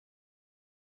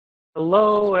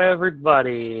Hello,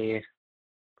 everybody.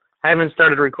 I haven't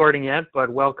started recording yet, but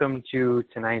welcome to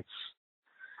tonight's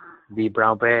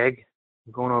vBrownBag.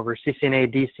 I'm going over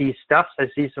CCNA DC stuff. I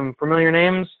see some familiar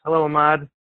names. Hello, Ahmad.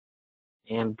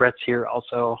 And Brett's here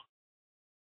also.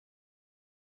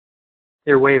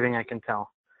 They're waving, I can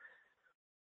tell.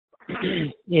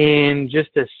 In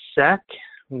just a sec,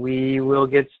 we will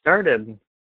get started.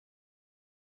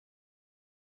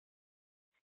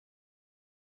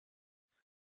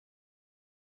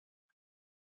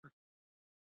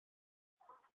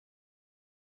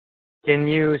 Can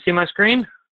you see my screen?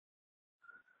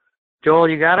 Joel,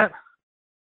 you got it?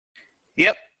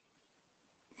 Yep.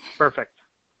 Perfect.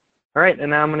 All right,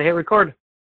 and now I'm going to hit record.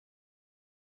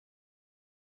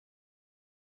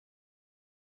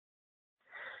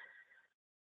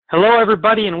 Hello,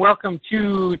 everybody, and welcome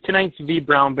to tonight's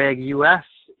vBrownBag US.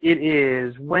 It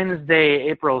is Wednesday,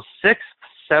 April 6th,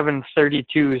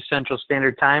 7:32 Central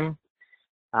Standard Time.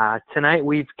 Tonight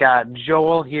we've got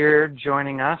Joel here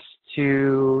joining us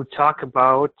to talk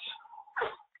about,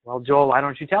 well, Joel, why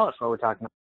don't you tell us what we're talking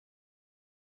about?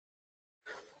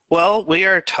 Well, we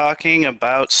are talking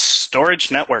about storage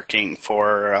networking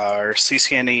for our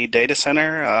CCNE data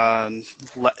center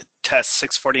test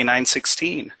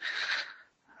 64916.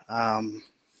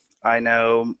 I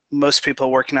know most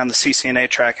people working on the CCNA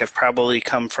track have probably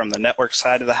come from the network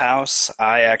side of the house.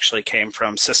 I actually came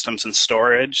from systems and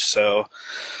storage, so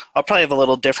I'll probably have a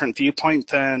little different viewpoint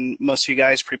than most of you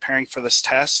guys preparing for this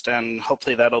test, and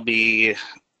hopefully that'll be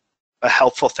a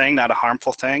helpful thing, not a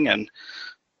harmful thing, and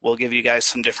we'll give you guys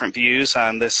some different views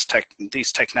on these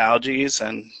technologies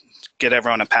and get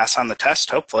everyone to pass on the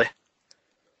test, hopefully.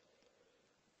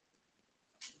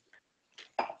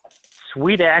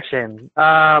 Sweet action.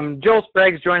 Joel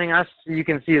Sprague's joining us. You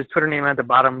can see his Twitter name at the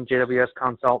bottom, JWS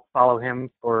Consult. Follow him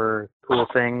for cool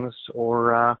things,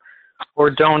 or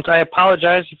don't. I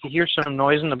apologize if you hear some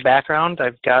noise in the background.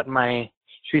 I've got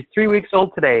she's 3 weeks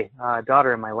old today,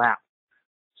 daughter in my lap.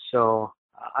 So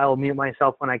I'll mute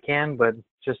myself when I can, but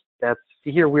if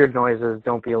you hear weird noises,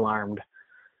 don't be alarmed.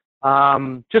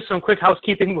 Just some quick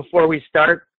housekeeping before we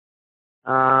start.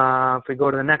 If we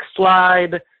go to the next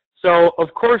slide. So,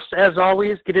 of course, as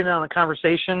always, get in on the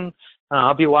conversation.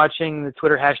 I'll be watching the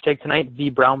Twitter hashtag tonight,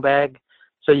 vBrownBag,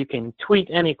 so you can tweet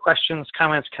any questions,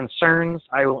 comments, concerns.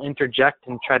 I will interject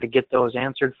and try to get those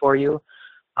answered for you.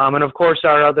 And, of course,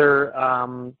 our other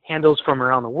handles from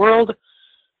around the world.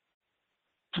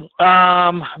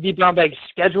 vBrownBag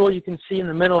schedule you can see in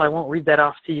the middle. I won't read that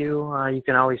off to you. You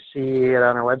can always see it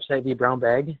on our website,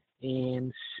 vBrownBag.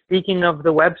 And speaking of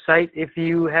the website, if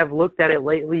you have looked at it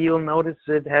lately, you'll notice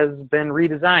it has been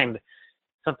redesigned.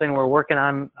 Something we're working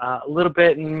on a little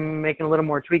bit and making a little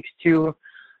more tweaks to.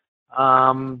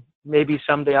 Maybe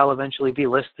someday I'll eventually be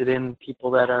listed in people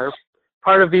that are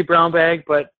part of vBrownBag,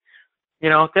 but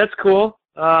that's cool.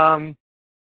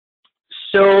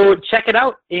 So check it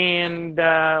out and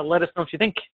let us know what you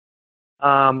think.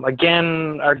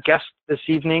 Again, our guest this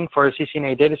evening for the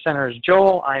CCNA Data Center is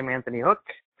Joel. I'm Anthony Hook.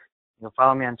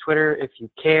 Follow me on Twitter if you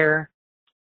care.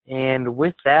 And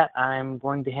with that, I'm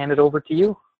going to hand it over to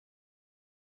you.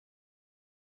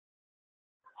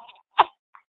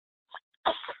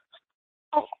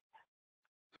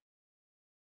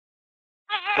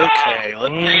 Okay.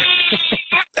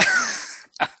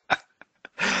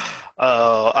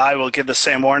 I will give the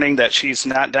same warning that she's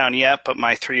not down yet, but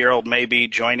my 3-year-old may be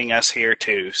joining us here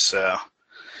too, so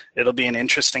it'll be an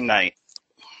interesting night.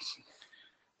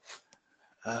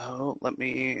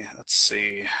 Let's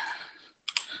see.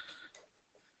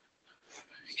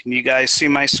 Can you guys see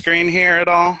my screen here at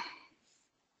all?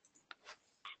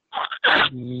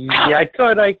 Yeah, I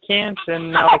could, I can't,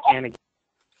 and now I can again.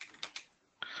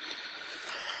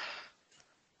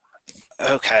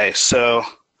 Okay, so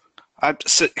I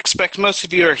expect most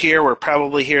of you are here. We're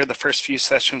probably here the first few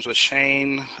sessions with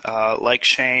Shane. Like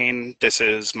Shane, this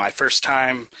is my first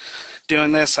time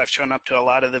doing this. I've shown up to a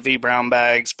lot of the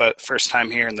vBrownBags, but first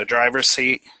time here in the driver's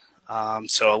seat.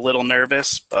 So a little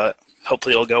nervous, but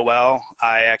hopefully it'll go well.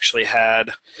 I actually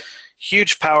had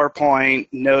huge PowerPoint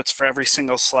notes for every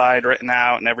single slide written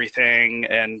out and everything,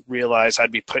 and realized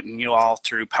I'd be putting you all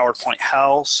through PowerPoint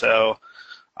hell. So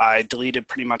I deleted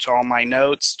pretty much all my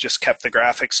notes, just kept the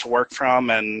graphics to work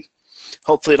from, and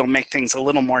hopefully it'll make things a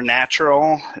little more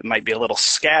natural. It might be a little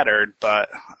scattered,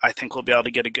 but I think we'll be able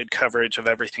to get a good coverage of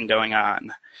everything going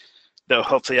on. Though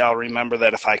hopefully I'll remember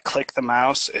that if I click the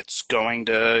mouse, it's going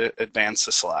to advance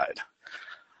the slide.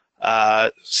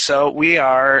 So we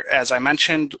are, as I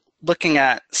mentioned, looking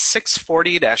at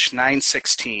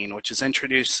 640-916, which is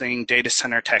introducing data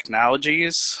center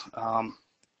technologies.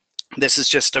 This is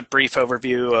just a brief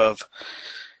overview of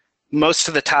Most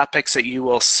of the topics that you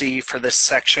will see for this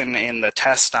section in the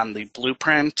test on the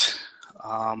blueprint.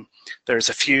 There's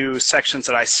a few sections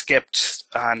that I skipped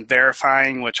on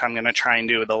verifying, which I'm going to try and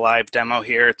do with a live demo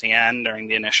here at the end during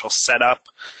the initial setup.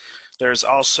 There's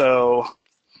also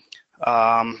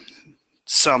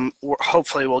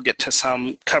hopefully we'll get to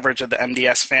some coverage of the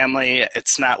MDS family.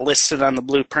 It's not listed on the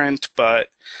blueprint, but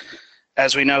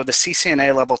as we know, the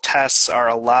CCNA level tests are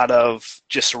a lot of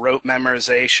just rote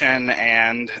memorization,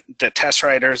 and the test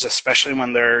writers, especially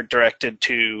when they're directed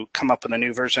to come up with a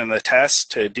new version of the test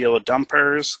to deal with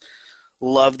dumpers,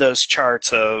 love those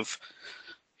charts of,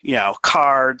 you know,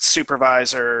 cards,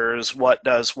 supervisors, what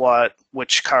does what,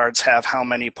 which cards have how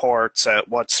many ports at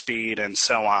what speed, and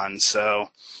so on. So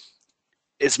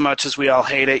as much as we all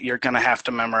hate it, you're going to have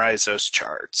to memorize those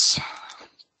charts.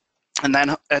 And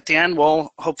then at the end,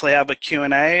 we'll hopefully have a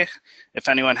Q&A if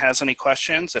anyone has any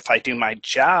questions. If I do my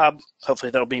job,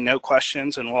 hopefully there'll be no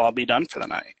questions and we'll all be done for the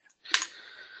night.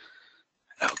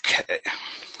 Okay,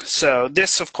 so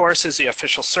this, of course, is the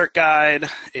official cert guide.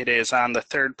 It is on the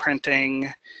third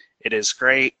printing. It is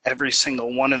great. Every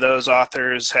single one of those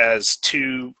authors has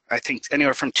I think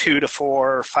anywhere from 2 to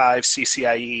 4 or 5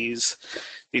 CCIEs.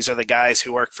 These are the guys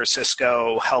who work for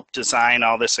Cisco, help design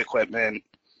all this equipment.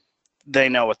 They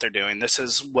know what they're doing. This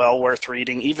is well worth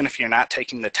reading, even if you're not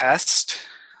taking the test.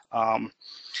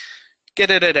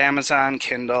 Get it at Amazon,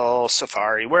 Kindle,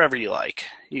 Safari, wherever you like.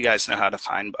 You guys know how to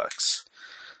find books.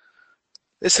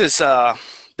 This is the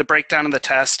breakdown of the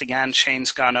test. Again,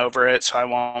 Shane's gone over it, so I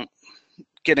won't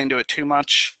get into it too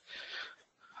much.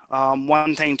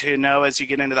 One thing to know as you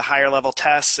get into the higher level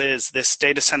tests is this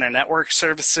data center network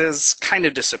services kind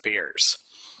of disappears.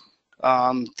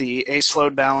 The ACE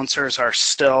load balancers are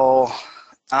still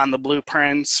on the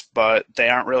blueprints, but they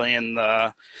aren't really in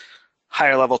the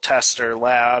higher level tests or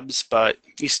labs, but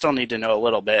you still need to know a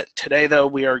little bit. Today, though,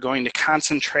 we are going to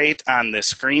concentrate on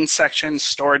this green section,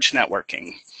 storage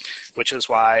networking, which is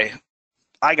why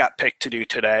I got picked to do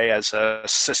today as a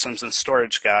systems and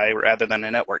storage guy rather than a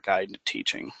network guy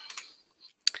teaching.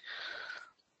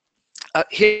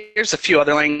 Here's a few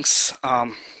other links.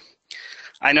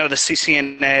 I know the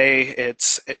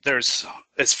CCNA, there's,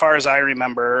 as far as I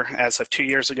remember, as of 2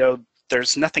 years ago,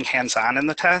 there's nothing hands-on in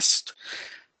the test.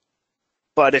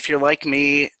 But if you're like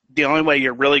me, the only way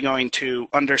you're really going to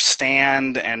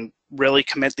understand and really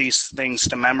commit these things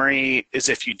to memory is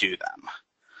if you do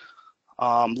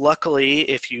them. Luckily,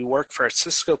 if you work for a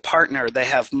Cisco partner, they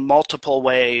have multiple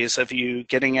ways of you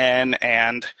getting in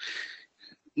and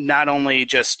not only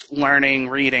just learning,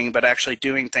 reading, but actually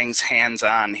doing things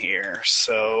hands-on here.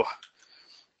 So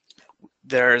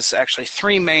there's actually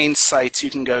 3 main sites you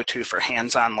can go to for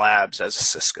hands-on labs as a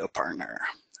Cisco partner.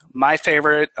 My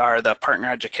favorite are the Partner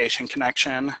Education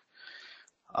Connection.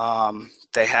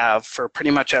 They have, for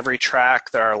pretty much every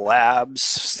track, there are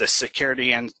labs. The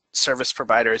security and service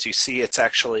provider, as you see, it's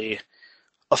actually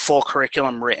a full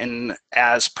curriculum written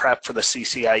as prep for the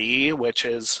CCIE, which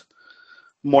is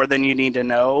more than you need to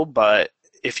know, but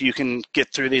if you can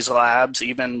get through these labs,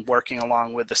 even working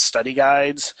along with the study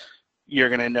guides, you're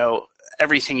going to know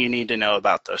everything you need to know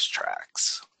about those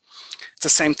tracks. It's the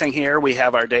same thing here. We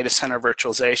have our data center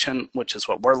virtualization, which is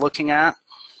what we're looking at.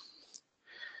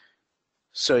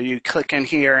 So you click in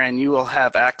here and you will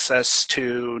have access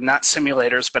to not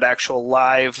simulators, but actual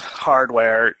live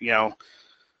hardware. You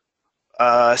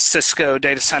know, Cisco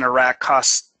data center rack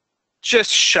costs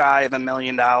just shy of $1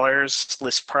 million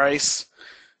list price.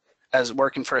 As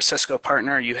working for a Cisco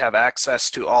partner, you have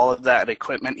access to all of that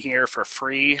equipment here for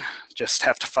free. Just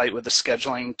have to fight with the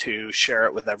scheduling to share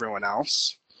it with everyone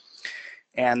else.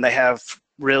 And they have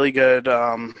really good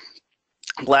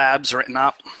labs written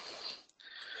up,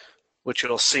 which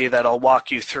you'll see that'll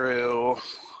walk you through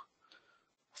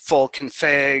full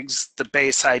configs, the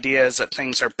base ideas that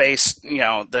things are based, you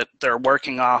know, that they're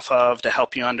working off of to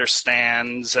help you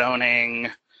understand zoning,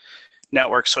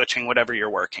 network switching, whatever you're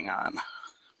working on.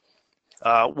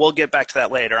 We'll get back to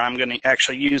that later. I'm going to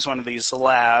actually use one of these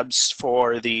labs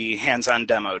for the hands-on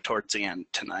demo towards the end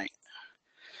tonight.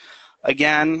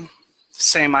 Again,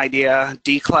 same idea,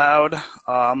 dCloud.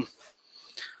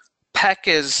 PEC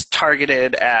is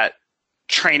targeted at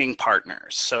training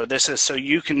partners. So this is so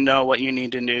you can know what you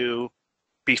need to do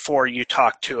before you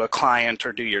talk to a client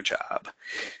or do your job.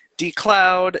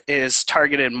 dCloud is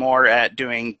targeted more at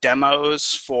doing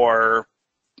demos for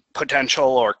potential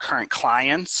or current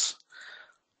clients.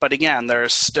 But again,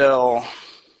 there's still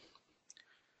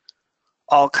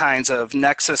all kinds of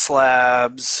Nexus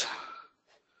labs,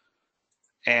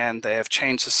 and they have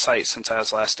changed the site since I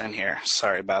was last in here.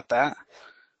 Sorry about that.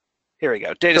 Here we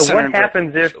go. Data So center what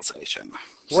happens if virtualization.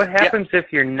 what happens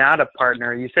if you're not a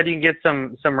partner? You said you can get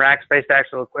some rack space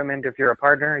actual equipment if you're a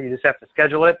partner. You just have to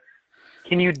schedule it.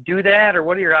 Can you do that, or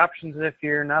what are your options if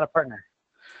you're not a partner?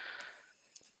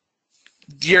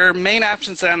 Your main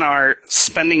options then are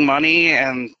spending money,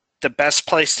 and the best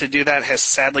place to do that has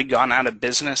sadly gone out of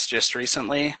business just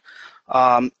recently.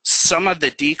 Some of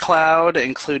the dCloud,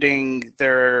 including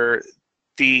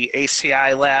the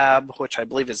ACI lab, which I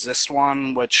believe is this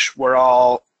one, which we're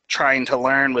all trying to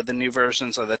learn with the new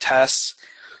versions of the tests.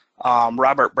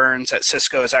 Robert Burns at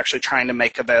Cisco is actually trying to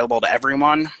make available to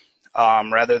everyone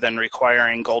rather than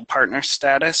requiring gold partner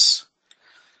status.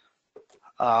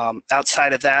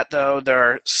 Outside of that, though, there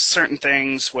are certain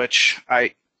things which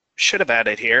I should have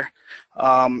added here.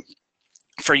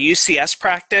 For UCS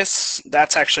practice,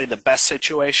 that's actually the best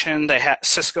situation.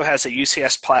 Cisco has a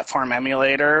UCS platform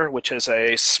emulator, which is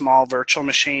a small virtual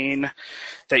machine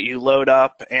that you load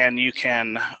up, and you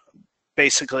can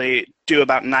basically do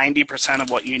about 90%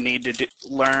 of what you need to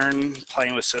learn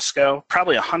playing with Cisco,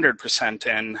 probably 100%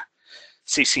 in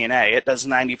CCNA. It does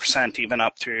 90% even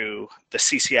up through the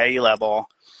CCIE level.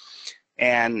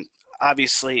 And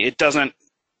obviously, it doesn't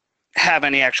have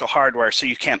any actual hardware, so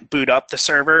you can't boot up the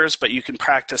servers, but you can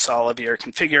practice all of your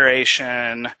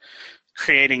configuration,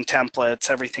 creating templates,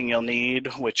 everything you'll need,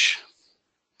 which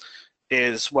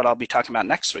is what I'll be talking about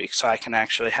next week, so I can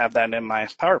actually have that in my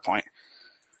PowerPoint.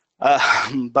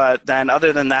 But then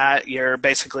other than that, you're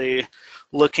basically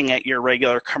looking at your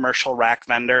regular commercial rack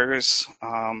vendors,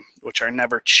 which are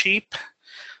never cheap,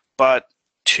 but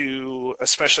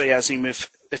especially as you move,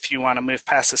 if you want to move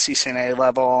past the CCNA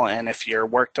level and if your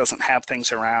work doesn't have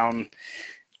things around,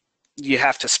 you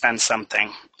have to spend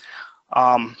something.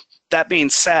 That being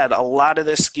said, a lot of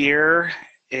this gear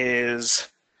is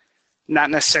not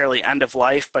necessarily end of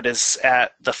life, but is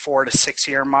at the 4 to 6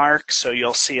 year mark. So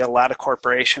you'll see a lot of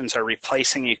corporations are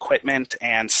replacing equipment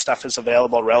and stuff is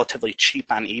available relatively cheap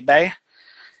on eBay.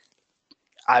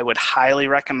 I would highly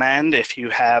recommend, if you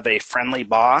have a friendly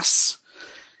boss,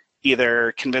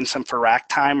 either convince them for rack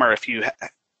time, or if you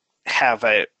have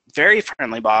a very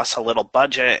friendly boss, a little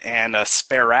budget, and a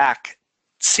spare rack,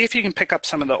 see if you can pick up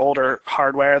some of the older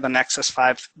hardware, the Nexus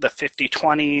 5, the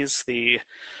 5020s, the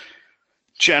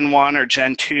Gen 1 or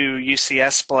Gen 2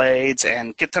 UCS blades,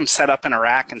 and get them set up in a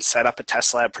rack and set up a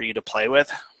test lab for you to play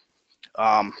with.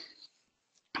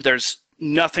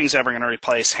 Nothing's ever going to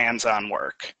replace hands-on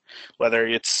work, whether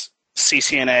it's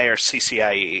CCNA or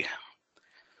CCIE.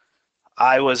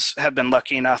 I have been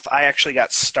lucky enough, I actually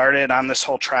got started on this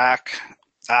whole track.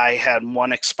 I had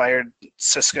one expired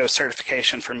Cisco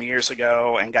certification from years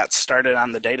ago and got started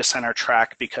on the data center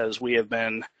track because we have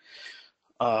been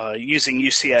using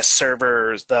UCS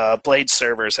servers, the Blade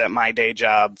servers at my day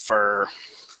job for,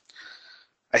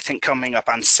 I think, coming up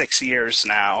on 6 years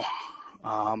now.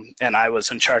 And I was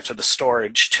in charge of the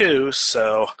storage too,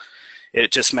 so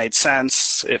it just made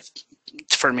sense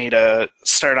for me to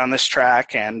start on this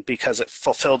track, and because it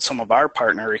fulfilled some of our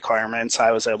partner requirements,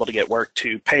 I was able to get work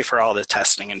to pay for all the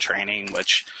testing and training,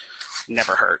 which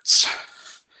never hurts.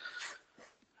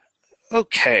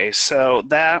 Okay, so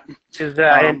that is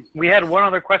we had one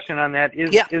other question on that. Is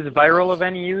Vyral of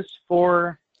any use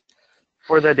for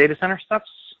the data center stuff?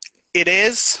 It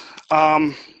is.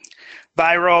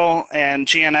 Vyral and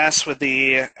GNS with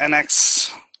the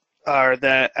NX or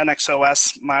the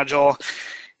NXOS module,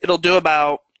 it'll do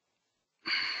about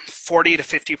 40 to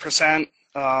 50%.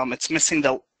 It's missing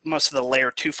most of the layer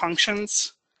 2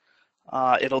 functions.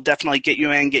 It'll definitely get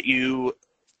you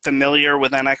familiar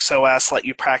with NXOS, let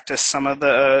you practice some of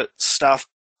the stuff,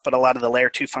 but a lot of the layer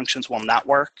 2 functions will not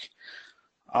work.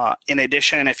 In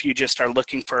addition, if you just are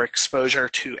looking for exposure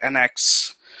to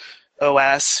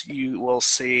NXOS, you will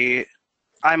see,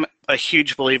 I'm a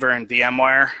huge believer in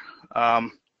VMware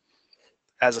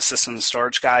as a system and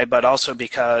storage guy, but also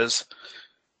because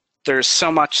there's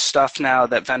so much stuff now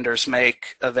that vendors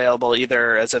make available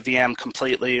either as a VM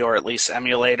completely or at least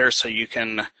emulator, so you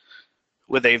can,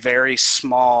 with a very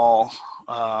small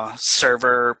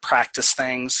server, practice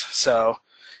things. So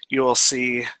you will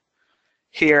see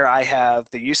here I have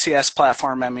the UCS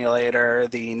platform emulator,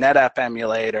 the NetApp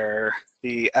emulator,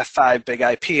 the F5 Big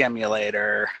IP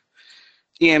emulator,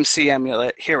 EMC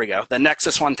emulator. Here we go, the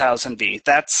Nexus 1000V.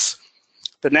 That's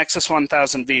the Nexus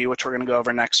 1000V, which we're going to go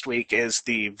over next week, is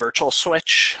the virtual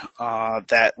switch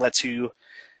that lets you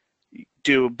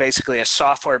do basically a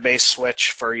software-based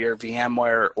switch for your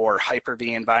VMware or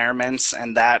Hyper-V environments,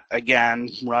 and that, again,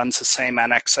 runs the same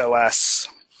NXOS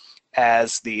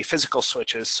as the physical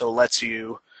switches, so lets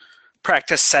you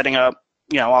practice setting up,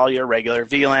 all your regular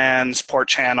VLANs, port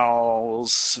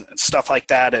channels, stuff like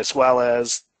that, as well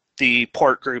as the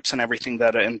port groups and everything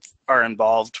that are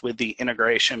involved with the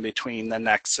integration between the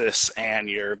Nexus and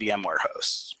your VMware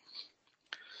hosts.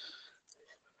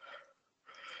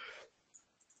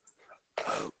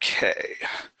 Okay,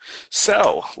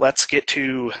 so let's get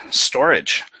to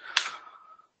storage.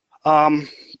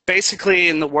 Basically,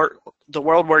 in the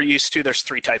world we're used to, there's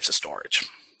 3 types of storage.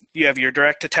 You have your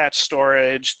direct attached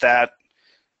storage, that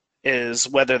is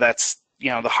whether that's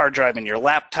the hard drive in your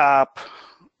laptop,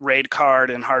 RAID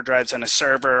card and hard drives in a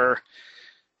server.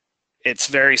 It's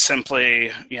very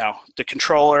simply, the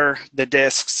controller, the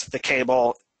disks, the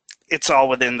cable, it's all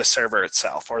within the server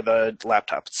itself or the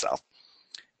laptop itself.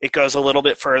 It goes a little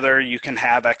bit further. You can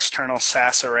have external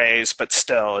SAS arrays, but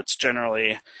still, it's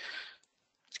generally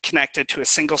connected to a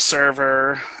single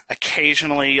server.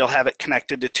 Occasionally, you'll have it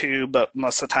connected to 2, but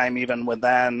most of the time, even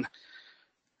within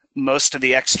most of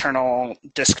the external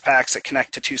disk packs that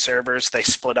connect to 2 servers, they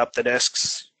split up the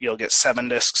disks. You'll get 7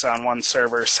 disks on one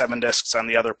server, 7 disks on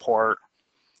the other port.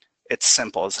 It's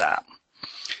simple as that.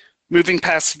 Moving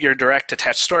past your direct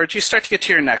attached storage, you start to get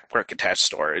to your network attached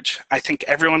storage. I think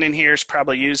everyone in here has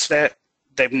probably used it.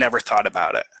 They've never thought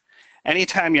about it.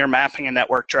 Anytime you're mapping a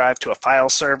network drive to a file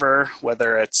server,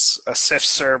 whether it's a CIFS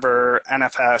server,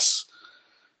 NFS,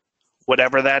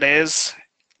 whatever that is,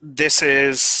 this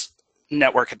is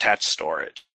network attached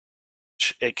storage.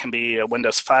 It can be a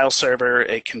Windows file server.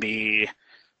 It can be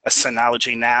a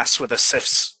Synology NAS with a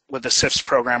CIFS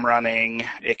program running.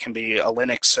 It can be a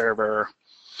Linux server.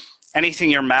 Anything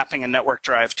you're mapping a network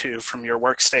drive to from your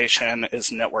workstation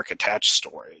is network attached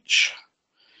storage.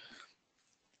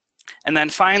 And then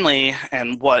finally,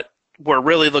 and what we're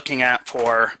really looking at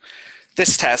for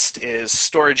this test, is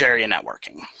storage area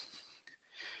networking.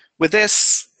 With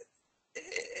this,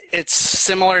 it's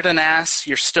similar to NAS.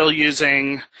 You're still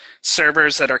using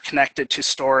servers that are connected to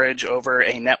storage over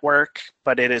a network,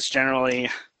 but it is generally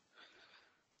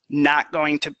not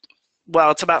going to,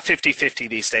 well, it's about 50-50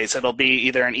 these days. It'll be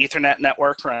either an Ethernet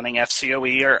network running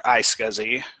FCOE or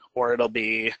iSCSI, or it'll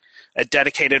be a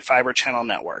dedicated fiber channel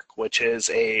network, which is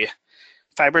a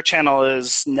fiber channel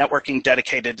is networking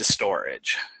dedicated to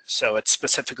storage. So it's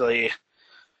specifically,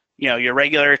 your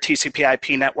regular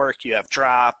TCP/IP network. You have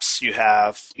drops. You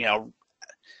have,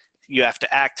 you have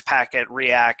to ACT packet,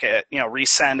 react it,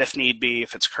 resend if need be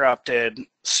if it's corrupted.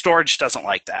 Storage doesn't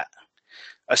like that.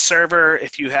 A server,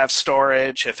 if you have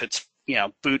storage, if it's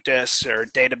boot disks or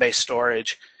database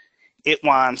storage, it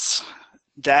wants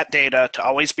that data to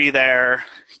always be there,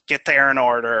 get there in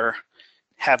order,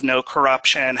 have no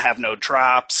corruption, have no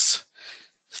drops.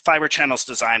 Fiber channel's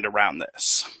designed around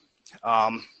this.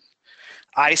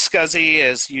 iSCSI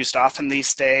is used often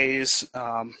these days.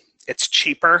 It's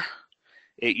cheaper.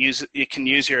 It can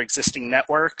use your existing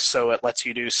network, so it lets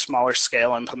you do smaller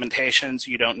scale implementations.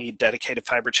 You don't need dedicated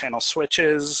fiber channel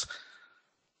switches.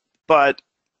 But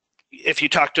if you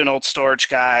talk to an old storage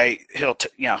guy, he'll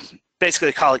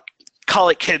basically call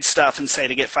it kid stuff and say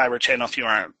to get fiber channel if you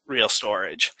aren't real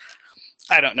storage.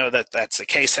 I don't know that that's the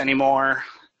case anymore.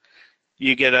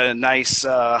 You get a nice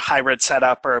hybrid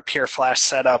setup or a pure flash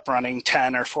setup running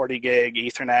 10 or 40 gig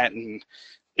Ethernet, and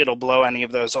it'll blow any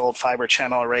of those old fiber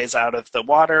channel arrays out of the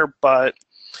water, but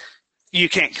you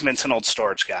can't convince an old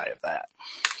storage guy of that.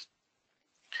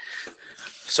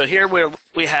 So here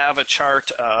we have a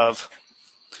chart of,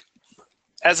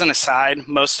 as an aside,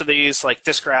 most of these, like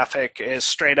this graphic, is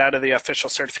straight out of the official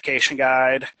certification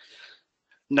guide.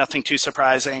 Nothing too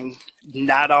surprising.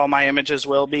 Not all my images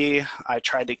will be. I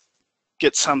tried to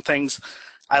get some things.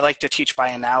 I like to teach by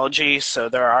analogy, so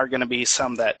there are going to be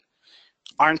some that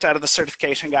aren't out of the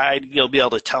certification guide. You'll be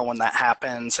able to tell when that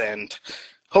happens, and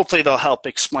hopefully they'll help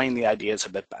explain the ideas a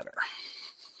bit better.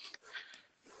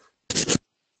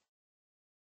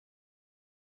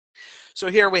 So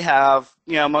here we have,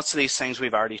 most of these things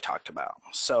we've already talked about.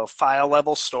 So file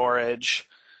level storage,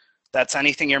 that's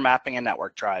anything you're mapping a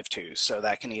network drive to. So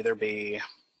that can either be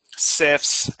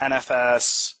CIFS,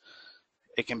 NFS,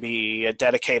 it can be a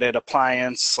dedicated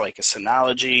appliance like a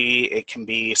Synology, it can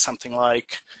be something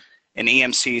like an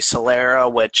EMC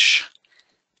Solera, which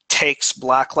takes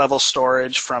block level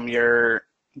storage from your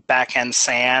backend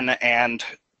SAN and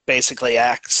basically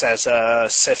acts as a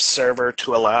CIFS server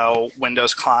to allow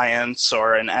Windows clients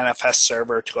or an NFS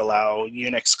server to allow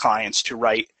Unix clients to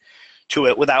write to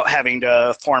it without having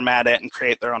to format it and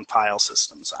create their own file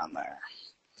systems on there.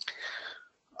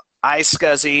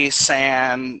 iSCSI,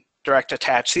 SAN, direct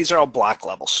attach, these are all block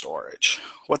level storage.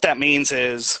 What that means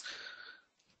is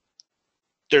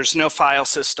there's no file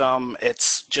system,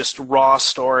 it's just raw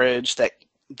storage that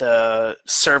the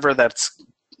server that's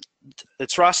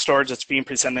it's raw storage that's being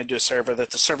presented to a server that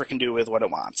the server can do with what it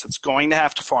wants. It's going to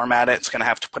have to format it. It's going to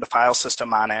have to put a file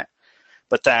system on it.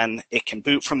 But then it can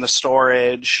boot from the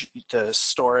storage. The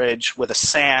storage, with a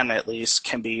SAN at least,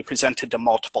 can be presented to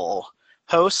multiple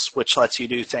hosts, which lets you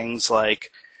do things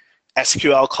like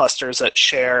SQL clusters that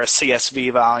share a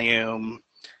CSV volume,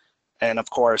 and of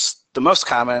course, the most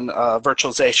common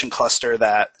virtualization cluster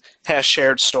that has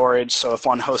shared storage. So if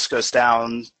one host goes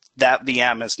down, that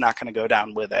VM is not going to go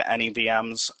down with it. Any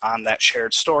VMs on that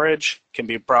shared storage can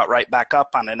be brought right back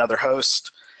up on another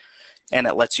host, and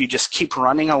it lets you just keep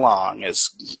running along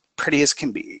as pretty as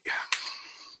can be.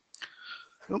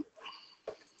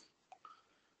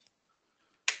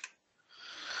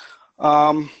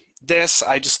 This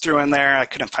I just threw in there. I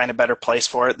couldn't find a better place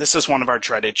for it. This is one of our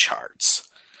dreaded charts.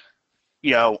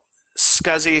 You know,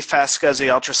 SCSI, Fast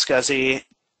SCSI, Ultra SCSI,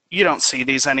 you don't see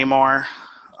these anymore.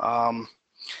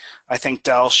 I think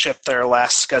Dell shipped their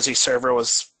last SCSI server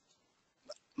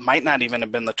might not even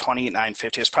have been the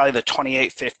 28950. It's probably the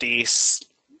 2850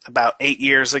 about 8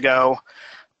 years ago.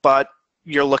 But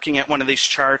you're looking at one of these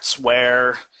charts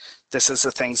where this is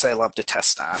the things they love to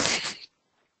test on.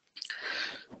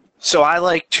 So I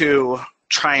like to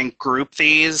try and group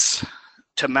these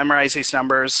to memorize these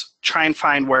numbers, try and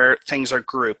find where things are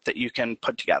grouped that you can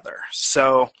put together.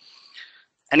 So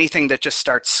anything that just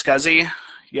starts SCSI,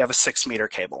 you have a 6-meter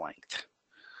cable length.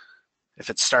 If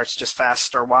it starts just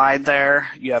fast or wide there,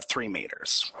 you have 3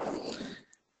 meters.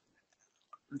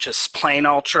 Just plain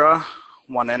Ultra,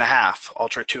 1.5,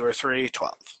 Ultra 2 or 3,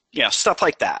 12. You know, stuff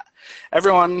like that.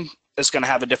 Everyone is going to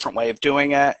have a different way of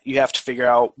doing it. You have to figure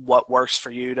out what works for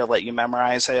you to let you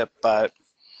memorize it, but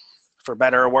for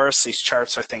better or worse, these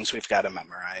charts are things we've got to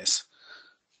memorize.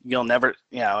 You'll never,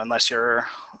 you know, unless you're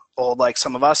old like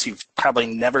some of us, you've probably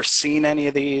never seen any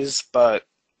of these, but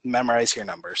memorize your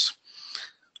numbers.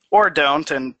 Or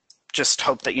don't, and just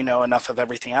hope that you know enough of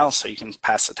everything else so you can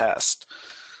pass the test.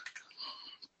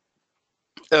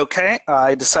 Okay,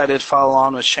 I decided to follow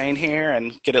on with Shane here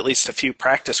and get at least a few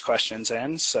practice questions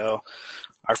in. So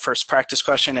our first practice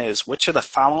question is, which of the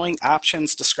following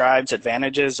options describes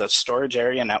advantages of storage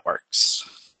area networks?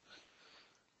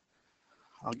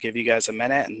 I'll give you guys a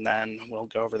minute and then we'll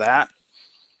go over that.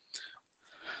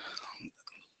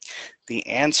 The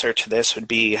answer to this would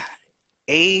be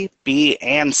A, B,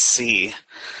 and C.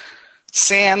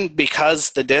 SAN,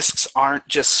 because the disks aren't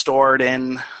just stored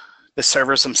in the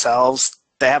servers themselves,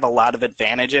 they have a lot of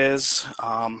advantages.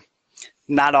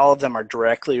 Not all of them are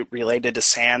directly related to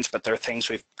SANs, but they're things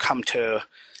we've come to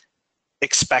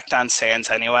expect on SANs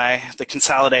anyway. The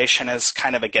consolidation is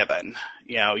kind of a given.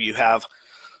 You know, you have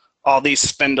all these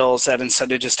spindles that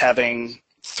instead of just having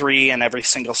 3 in every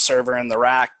single server in the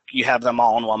rack, you have them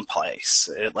all in one place.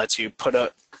 It lets you put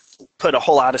a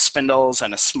whole lot of spindles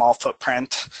in a small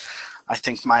footprint. I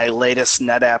think my latest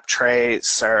NetApp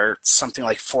trays are something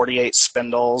like 48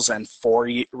 spindles and 4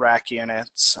 rack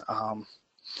units.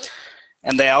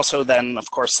 And they also then,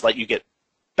 of course, let you get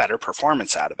better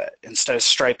performance out of it. Instead of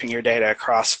striping your data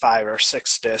across 5 or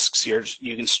 6 disks,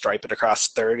 you can stripe it across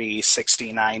 30,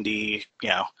 60, 90, you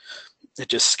know, it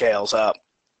just scales up.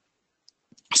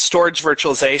 Storage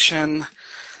virtualization,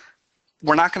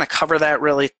 we're not going to cover that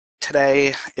really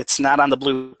today. It's not on the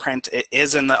blueprint. It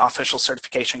is in the official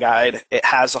certification guide. It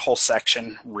has a whole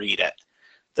section. Read it.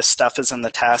 The stuff is in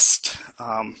the test.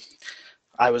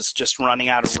 I was just running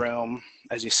out of room.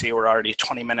 As you see, we're already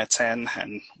 20 minutes in,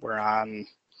 and we're on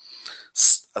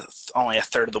only a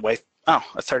third of the way. Oh,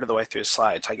 a third of the way through the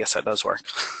slides. I guess that does work.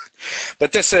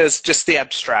 But this is just the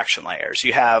abstraction layers.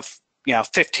 You have, you know,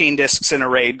 15 disks in a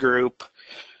RAID group.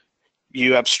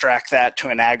 You abstract that to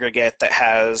an aggregate that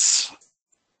has,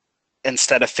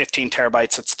 instead of 15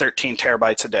 terabytes, it's 13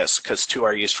 terabytes a disk because 2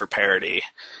 are used for parity.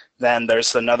 Then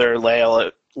there's another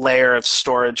layer of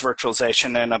storage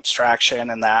virtualization and abstraction,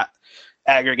 and that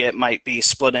aggregate might be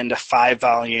split into 5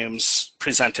 volumes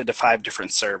presented to 5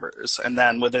 different servers. And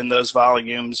then within those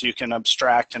volumes, you can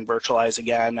abstract and virtualize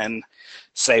again and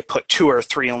say put 2 or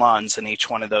 3 LUNs in each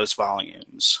one of those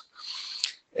volumes.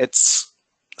 It's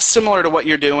similar to what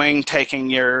you're doing, taking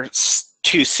your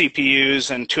 2 CPUs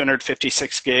and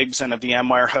 256 gigs in a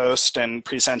VMware host and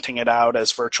presenting it out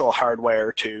as virtual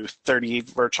hardware to 30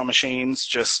 virtual machines,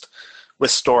 just with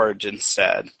storage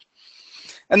instead.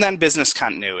 And then business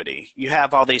continuity. You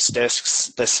have all these disks.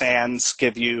 The SANs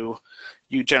give you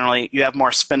have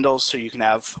more spindles, so you can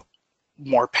have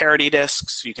more parity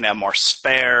disks. You can have more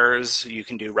spares. You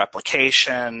can do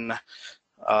replication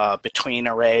between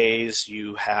arrays.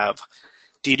 You have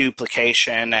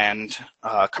deduplication and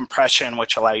compression,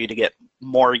 which allow you to get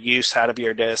more use out of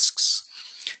your disks.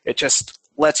 It just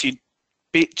lets you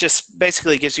just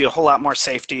basically gives you a whole lot more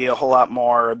safety, a whole lot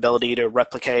more ability to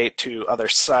replicate to other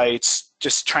sites,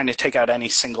 just trying to take out any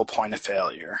single point of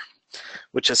failure,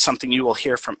 which is something you will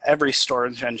hear from every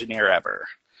storage engineer ever.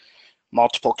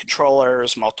 Multiple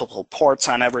controllers, multiple ports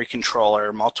on every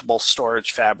controller, multiple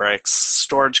storage fabrics.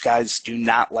 Storage guys do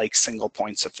not like single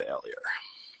points of failure.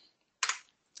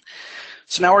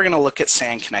 So now we're going to look at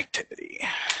SAN connectivity.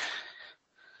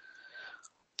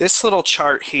 This little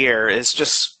chart here is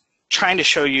just trying to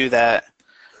show you that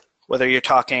whether you're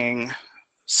talking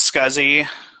SCSI,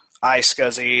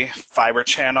 iSCSI, fiber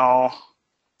channel,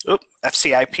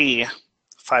 FCIP,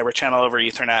 fiber channel over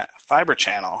Ethernet, fiber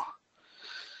channel.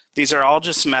 These are all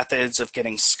just methods of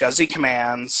getting SCSI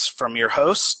commands from your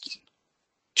host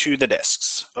to the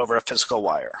disks over a physical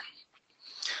wire.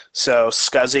 So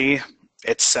SCSI,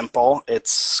 it's simple.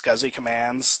 It's SCSI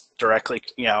commands directly,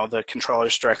 the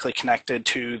controller's directly connected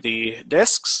to the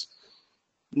disks.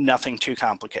 Nothing too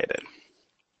complicated.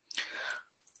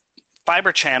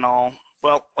 Fiber channel,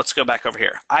 well, let's go back over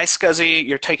here. iSCSI,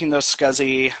 you're taking those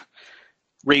SCSI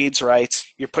reads, writes,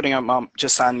 you're putting them up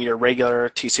just on your regular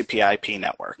TCP/IP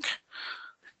network.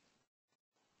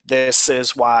 This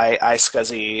is why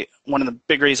iSCSI, one of the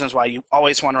big reasons why you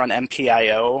always want to run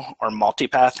MPIO or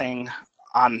multipathing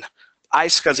on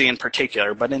iSCSI in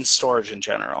particular, but in storage in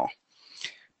general.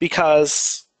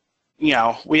 Because,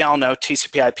 we all know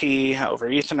TCP/IP over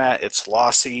Ethernet, it's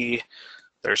lossy,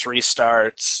 there's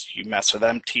restarts, you mess with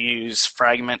MTUs,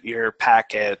 fragment your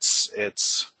packets,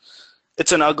 it's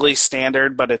an ugly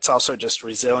standard, but it's also just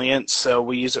resilient, so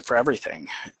we use it for everything.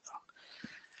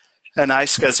 And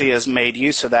iSCSI has made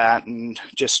use of that and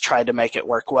just tried to make it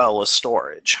work well with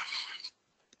storage.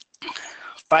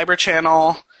 Fiber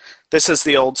channel, this is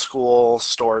the old school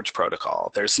storage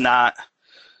protocol. There's not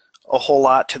a whole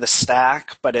lot to the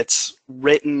stack, but it's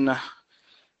written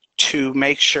to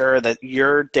make sure that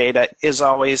your data is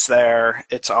always there,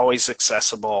 it's always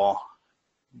accessible,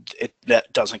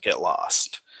 that doesn't get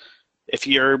lost. If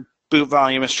your boot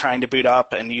volume is trying to boot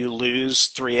up and you lose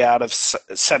 3 out of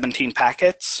 17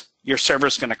 packets, your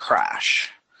server's going to crash.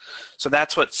 So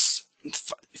that's what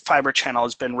Fiber Channel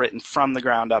has been written from the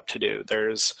ground up to do.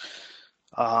 There's,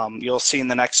 you'll see in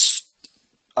the next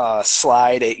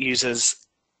slide, it uses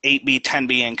 8B,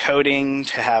 10B encoding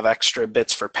to have extra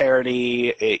bits for parity.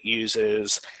 It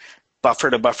uses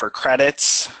buffer-to-buffer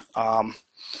credits.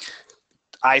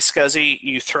 iSCSI,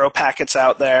 you throw packets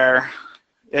out there.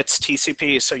 It's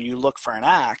TCP, so you look for an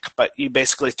ACK, but you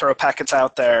basically throw packets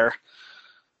out there.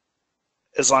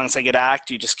 As long as they get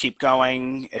ACKed, you just keep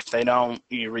going. If they don't,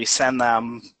 you resend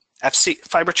them.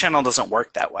 Fiber Channel doesn't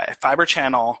work that way. Fiber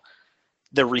Channel,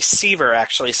 the receiver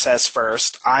actually says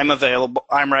first, I'm available,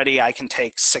 I'm ready, I can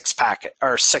take 6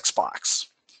 blocks,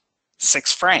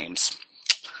 6 frames,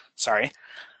 sorry.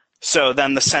 So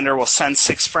then the sender will send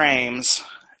 6 frames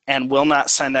and will not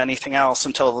send anything else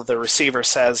until the receiver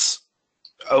says,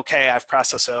 okay, I've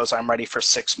processed those, I'm ready for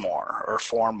 6 more or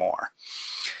 4 more.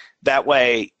 That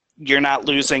way, you're not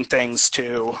losing things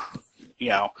to,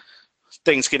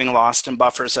 things getting lost in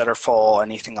buffers that are full,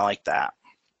 anything like that.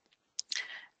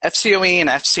 FCOE and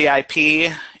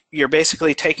FCIP, you're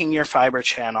basically taking your fiber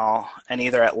channel and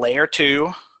either at layer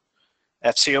 2,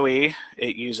 FCOE,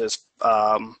 it uses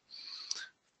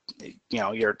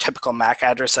your typical MAC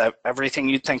address, everything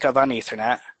you'd think of on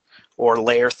Ethernet, or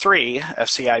layer 3,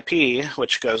 FCIP,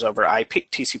 which goes over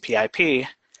TCP/IP,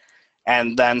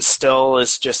 and then still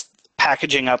is just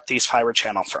packaging up these fiber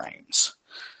channel frames.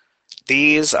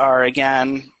 These are,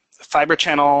 again, fiber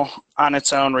channel on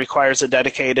its own requires a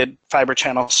dedicated fiber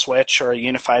channel switch or a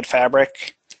unified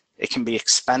fabric. It can be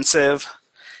expensive.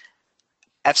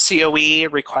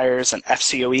 FCOE requires an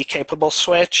FCOE capable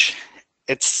switch.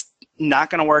 It's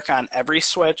not going to work on every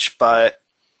switch, but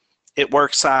it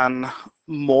works on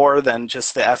more than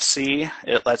just the FC.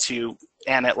 It lets you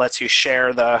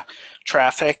share the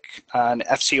traffic. An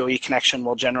FCOE connection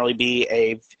will generally be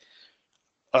a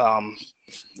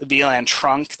VLAN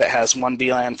trunk that has 1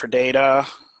 VLAN for data,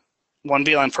 1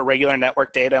 VLAN for regular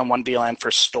network data, and 1 VLAN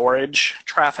for storage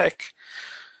traffic.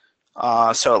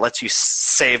 So it lets you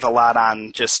save a lot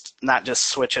on not just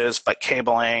switches, but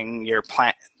cabling, your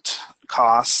plant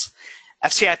costs.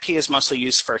 FCIP is mostly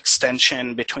used for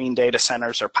extension between data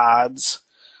centers or pods.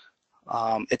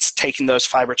 It's taking those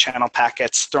fiber channel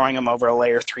packets, throwing them over a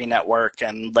layer 3 network,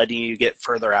 and letting you get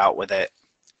further out with it.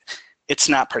 It's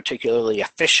not particularly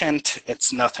efficient.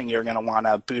 It's nothing you're going to want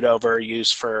to boot over or use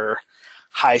for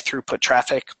high throughput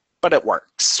traffic, but it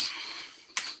works.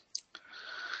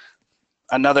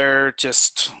 Another,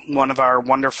 just one of our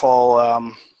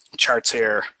wonderful charts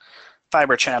here.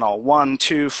 Fiber channel 1,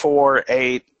 2, 4,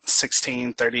 8,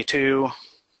 1632.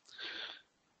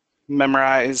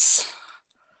 Memorize.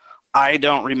 I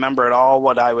don't remember at all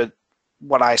what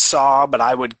I saw, but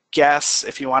I would guess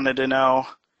if you wanted to know,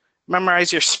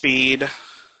 memorize your speed.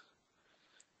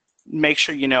 Make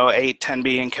sure you know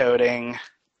 810B encoding,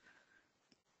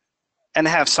 and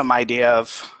have some idea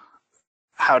of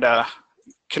how to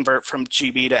convert from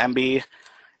GB to MB.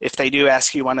 If they do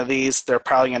ask you one of these, they're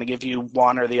probably going to give you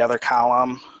one or the other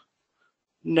column.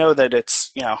 Know that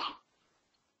it's,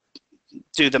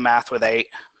 do the math with 8.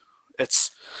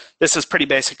 This is pretty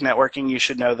basic networking. You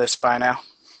should know this by now.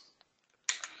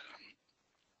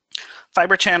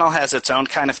 Fiber channel has its own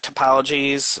kind of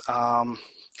topologies.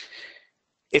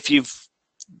 If you've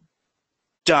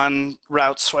done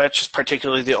route switch,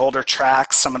 particularly the older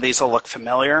tracks, some of these will look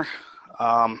familiar.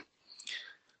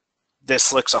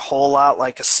 This looks a whole lot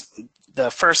like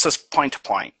the first is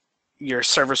point-to-point. Your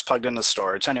server's plugged into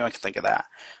storage. Anyone can think of that.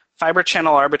 Fiber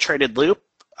channel arbitrated loop.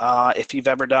 If you've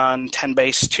ever done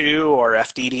 10BASE-2 or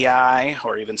FDDI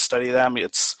or even study them,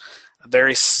 it's a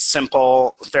very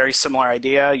simple, very similar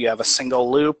idea. You have a single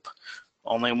loop.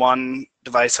 Only one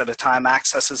device at a time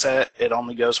accesses it. It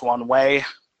only goes one way.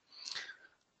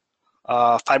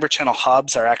 Fiber channel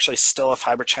hubs are actually still a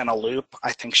fiber channel loop.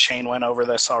 I think Shane went over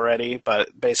this already,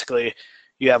 but basically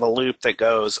you have a loop that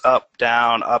goes up,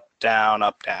 down, up, down,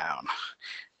 up, down.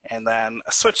 And then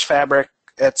a switch fabric,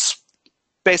 it's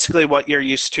basically what you're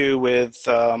used to with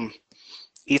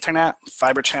Ethernet.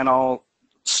 Fiber channel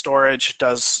storage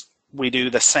we do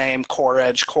the same core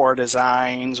edge core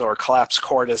designs or collapsed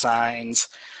core designs,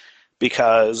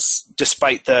 because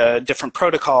despite the different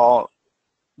protocol,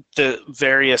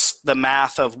 the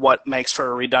math of what makes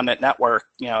for a redundant network,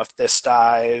 if this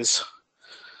dies,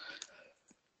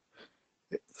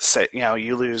 say,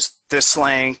 you lose this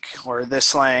link or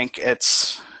this link,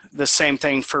 it's the same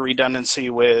thing for redundancy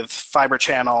with fiber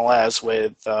channel as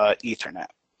with Ethernet.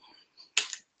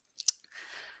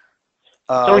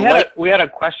 So we had a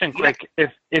question quick. Yeah.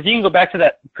 If you can go back to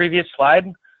that previous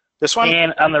slide. This one?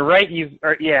 And on the right,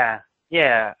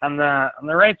 on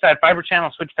the right side, fiber channel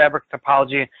switch fabric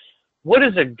topology.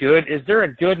 Is there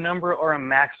a good number or a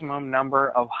maximum number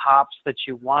of hops that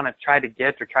you want to try to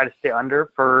get or try to stay under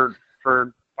for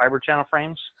fiber channel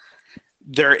frames?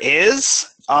 There is.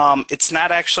 It's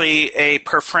not actually a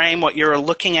per frame. What you're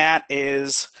looking at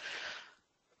is,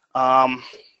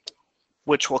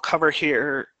 which we'll cover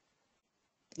here.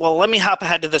 Well, let me hop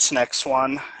ahead to this next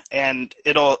one, and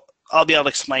I'll be able to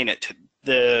explain it to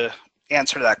the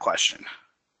answer to that question.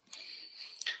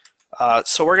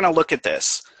 So we're going to look at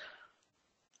this.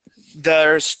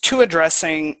 There's two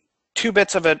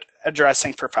bits of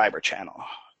addressing for fiber channel.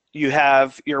 You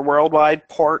have your worldwide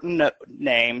port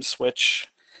names, which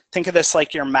think of this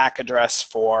like your MAC address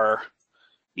for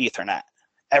Ethernet.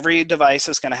 Every device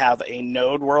is going to have a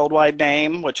node worldwide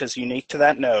name, which is unique to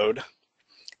that node.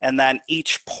 And then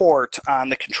each port on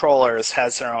the controllers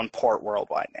has their own port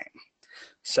worldwide name.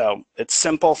 So it's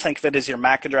simple. Think of it as your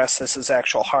MAC address. This is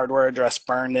actual hardware address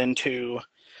burned into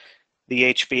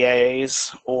the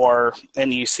HBAs, or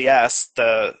in UCS,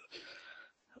 the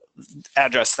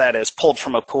address that is pulled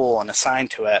from a pool and assigned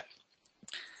to it.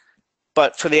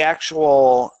 But for the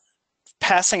actual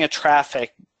passing of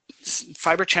traffic,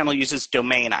 fiber channel uses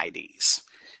domain IDs.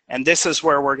 And this is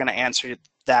where we're going to answer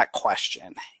that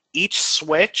question. Each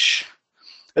switch,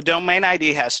 a domain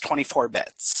ID has 24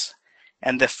 bits.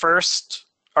 And the first,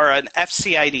 or an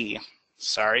FCID,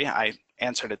 sorry, I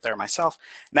answered it there myself.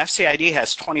 An FCID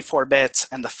has 24 bits,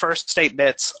 and the first 8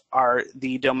 bits are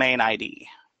the domain ID,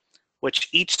 which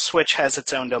each switch has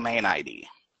its own domain ID.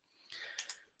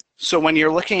 So when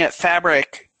you're looking at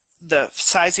fabric, the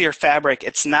size of your fabric,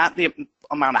 it's not the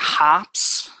amount of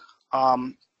hops.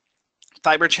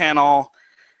 Fiber channel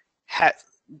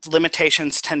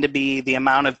limitations tend to be the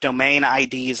amount of domain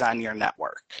IDs on your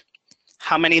network.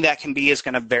 How many that can be is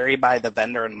going to vary by the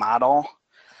vendor and model.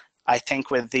 I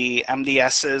think with the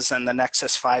MDSs and the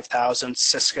Nexus 5000,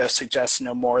 Cisco suggests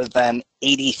no more than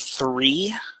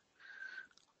 83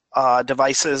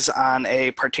 devices on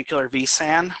a particular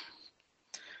vSAN.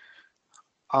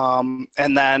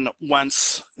 And then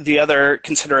once the other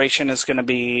consideration is going to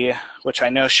be, which I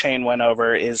know Shane went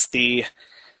over, is the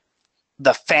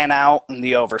fan out and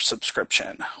the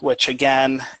oversubscription, which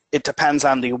again, it depends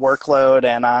on the workload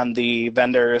and on the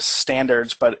vendor's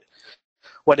standards, but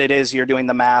what it is, you're doing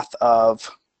the math of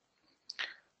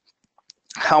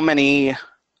how many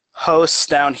hosts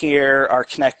down here are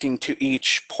connecting to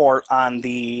each port on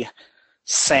the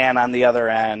SAN on the other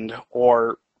end,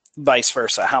 or vice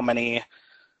versa. How many,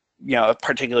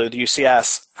 particularly with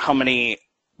UCS, how many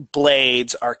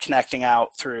blades are connecting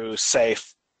out through, say,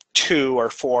 2 or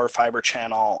 4 fiber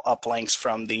channel uplinks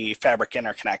from the fabric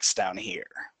interconnects down here.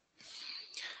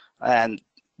 And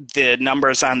the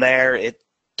numbers on there, it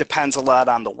depends a lot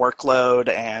on the workload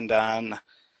and on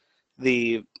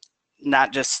the,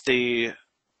 not just the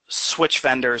switch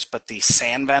vendors, but the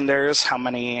SAN vendors, how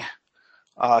many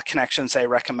connections they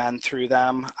recommend through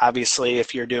them. Obviously,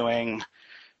 if you're doing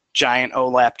giant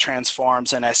OLAP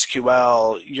transforms in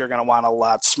SQL, you're going to want a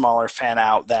lot smaller fan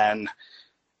out than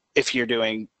if you're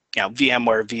doing,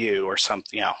 VMware View or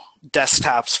something.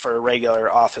 Desktops for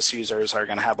regular Office users are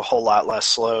going to have a whole lot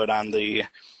less load on the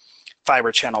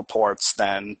fiber channel ports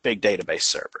than big database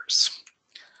servers.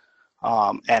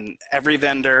 And every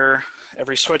vendor,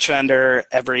 every switch vendor,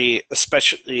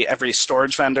 especially every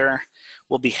storage vendor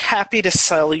will be happy to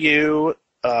sell you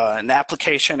an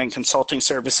application and consulting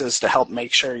services to help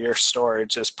make sure your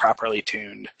storage is properly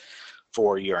tuned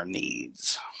for your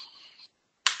needs.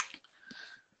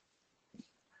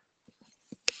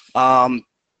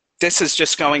 This is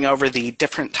just going over the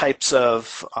different types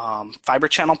of fiber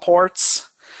channel ports.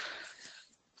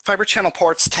 Fiber channel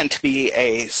ports tend to be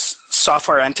a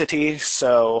software entity,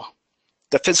 so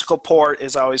the physical port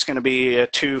is always going to be a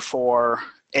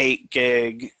 248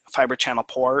 gig fiber channel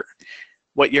port.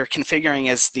 What you're configuring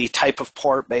is the type of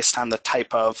port based on the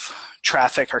type of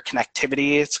traffic or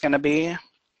connectivity it's going to be.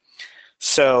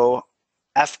 So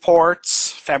F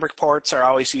ports, fabric ports, are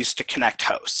always used to connect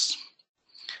hosts,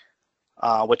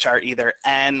 which are either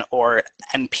N or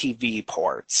NPV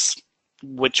ports,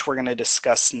 which we're going to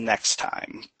discuss next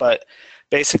time. But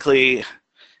basically,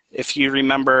 if you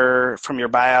remember from your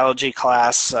biology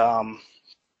class,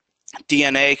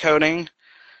 DNA coding,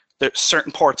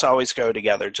 certain ports always go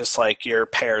together, just like your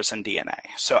pairs in DNA.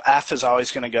 So F is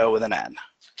always going to go with an N.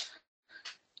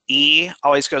 E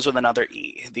always goes with another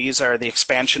E. These are the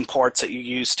expansion ports that you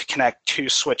use to connect 2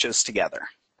 switches together.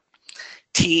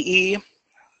 TE,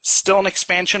 still an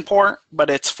expansion port, but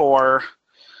it's for,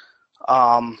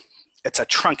 it's a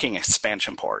trunking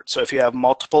expansion port. So if you have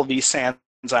multiple vSANs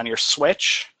on your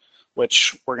switch,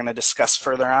 which we're going to discuss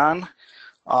further on,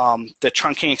 the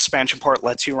trunking expansion port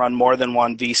lets you run more than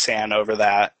one vSAN over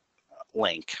that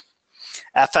link.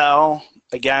 FL,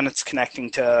 again, it's connecting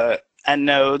to N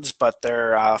nodes, but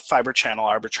they're fiber channel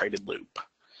arbitrated loop.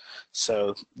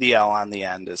 So the L on the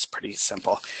end is pretty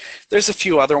simple. There's a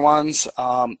few other ones.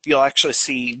 You'll actually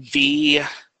see V,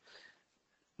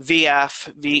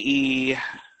 VF, VE,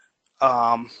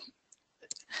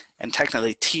 and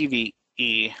technically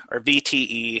TVE or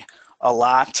VTE a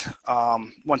lot.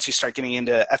 Once you start getting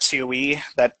into FCOE,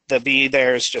 that the V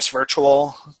there is just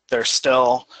virtual. There's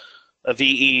still, a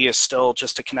VE is still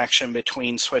just a connection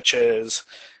between switches.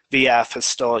 VF is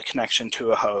still a connection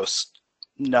to a host.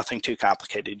 Nothing too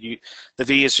complicated. The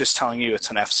V is just telling you it's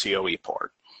an FCOE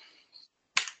port.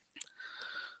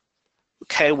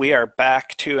 Okay, we are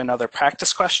back to another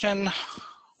practice question.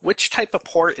 Which type of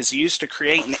port is used to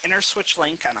create an inter-switch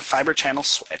link on a fiber channel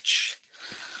switch?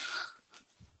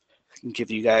 I can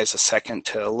give you guys a second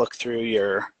to look through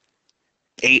your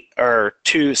 8 or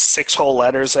 2 6-hole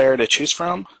letters there to choose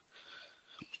from.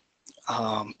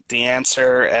 The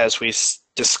answer, as we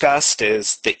discussed,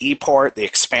 is the E port, the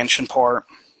expansion port.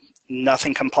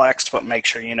 Nothing complex, but make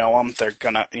sure you know them. They're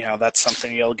gonna, that's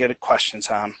something you'll get questions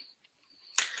on.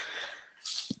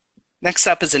 Next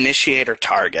up is initiator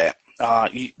target.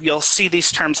 You'll see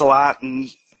these terms a lot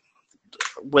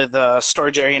with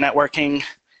storage area networking.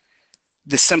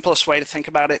 The simplest way to think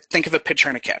about it, think of a pitcher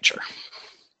and a catcher.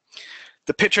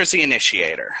 The pitcher is the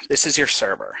initiator. This is your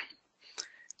server.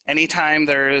 Anytime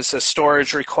there is a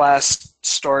storage request,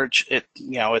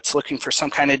 it's looking for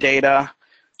some kind of data,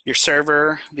 your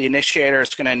server, the initiator,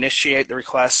 is going to initiate the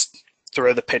request,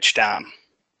 throw the pitch down.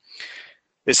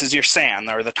 This is your SAN,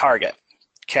 or the target.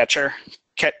 Catcher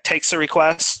takes the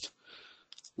request,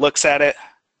 looks at it,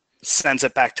 sends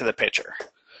it back to the pitcher.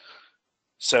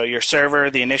 So your server,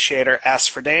 the initiator, asks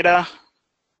for data.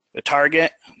 The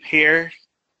target here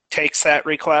takes that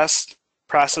request,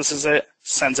 processes it,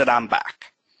 sends it on back.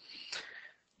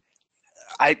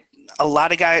 A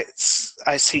lot of guys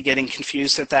I see getting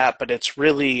confused at that, but it's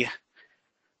really,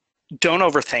 don't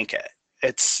overthink it.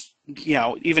 It's,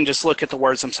 even just look at the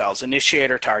words themselves.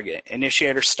 Initiator, target.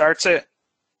 Initiator starts it.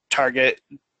 Target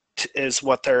is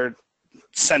what they're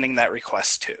sending that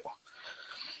request to.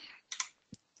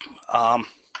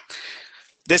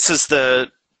 This is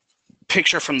the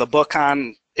picture from the book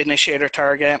on initiator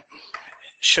target.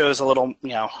 Shows a little,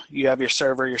 you have your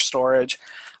server, your storage.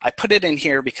 I put it in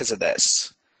here because of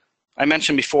this. I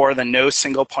mentioned before the no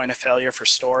single point of failure for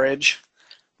storage.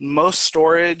 Most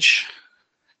storage,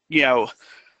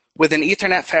 With an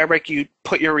Ethernet fabric, you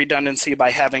put your redundancy by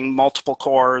having multiple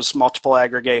cores, multiple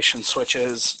aggregation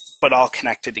switches, but all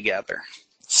connected together.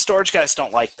 Storage guys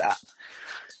don't like that.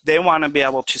 They want to be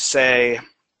able to say,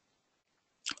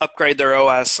 upgrade their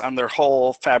OS on their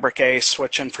whole Fabric A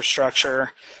switch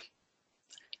infrastructure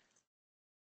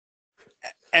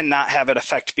and not have it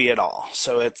affect B at all.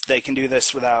 So they can do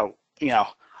this without,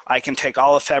 I can take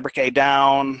all of Fabric A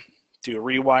down, do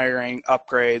rewiring,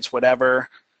 upgrades, whatever.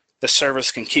 The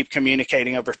service can keep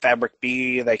communicating over Fabric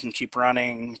B. They can keep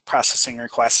running processing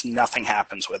requests. Nothing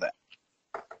happens with it.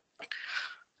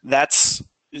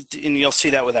 And you'll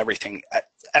see that with everything.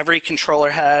 Every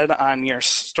controller head on your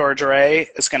storage array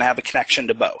is going to have a connection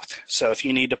to both. So if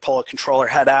you need to pull a controller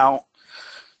head out,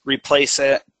 replace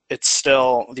it,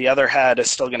 the other head is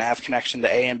still going to have connection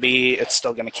to A and B. It's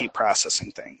still going to keep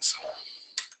processing things.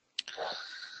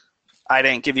 I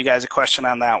didn't give you guys a question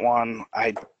on that one.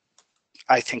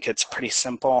 I think it's pretty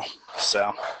simple.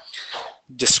 So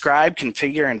describe,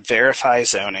 configure, and verify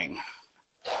zoning.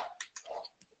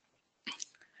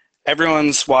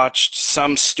 Everyone's watched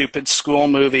some stupid school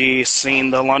movie,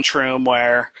 seen the lunchroom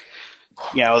where,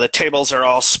 the tables are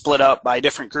all split up by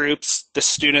different groups. The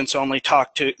students only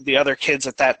talk to the other kids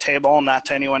at that table, not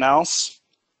to anyone else.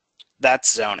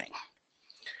 That's zoning.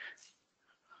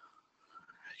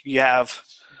 You have,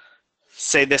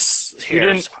 say this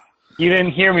here. You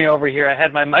didn't hear me over here. I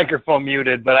had my microphone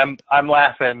muted, but I'm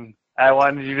laughing. I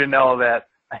wanted you to know that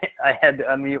I had to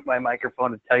unmute my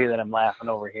microphone to tell you that I'm laughing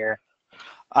over here.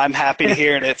 I'm happy to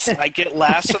hear it. I get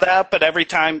laughs with that, but every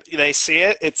time they see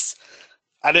it,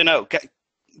 I don't know.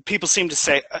 People seem to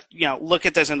say, look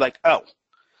at this and like, oh.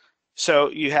 So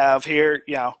you have here,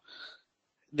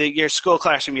 your school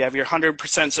classroom, you have your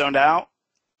 100% zoned out.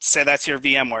 Say that's your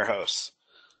VMware host.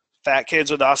 Fat Kids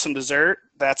with Awesome Dessert,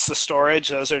 that's the storage.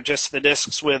 Those are just the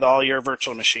disks with all your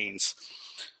virtual machines.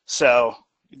 So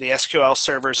the SQL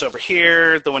servers over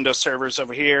here, the Windows servers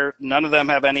over here, none of them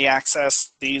have any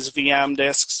access. These VM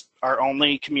disks are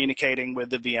only communicating with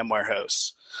the VMware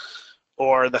hosts.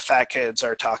 Or the Fat Kids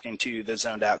are talking to the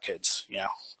zoned out kids,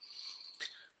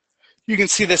 You can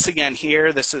see this again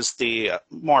here. This is the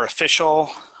more official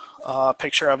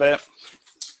picture of it.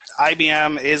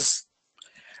 IBM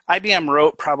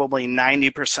wrote probably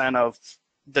 90% of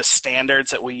the standards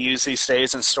that we use these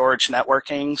days in storage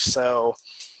networking. So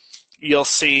you'll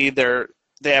see they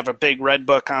have a big red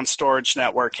book on storage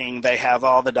networking. They have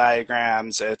all the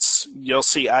diagrams. You'll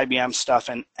see IBM stuff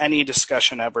in any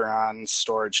discussion ever on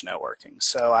storage networking.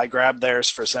 So I grabbed theirs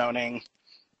for zoning.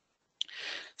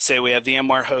 Say we have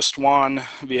VMware host 1,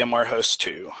 VMware host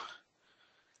 2.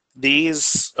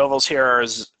 These ovals here are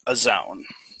a zone.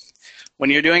 When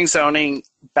you're doing zoning,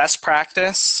 best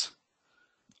practice,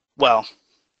 well,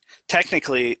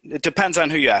 technically, it depends on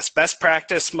who you ask. Best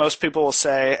practice, most people will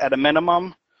say, at a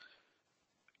minimum,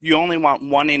 you only want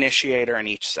one initiator in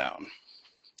each zone,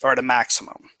 or at a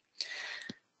maximum.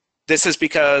 This is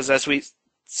because, as we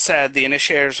said, the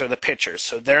initiators are the pitchers,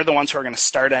 so they're the ones who are going to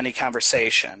start any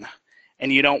conversation.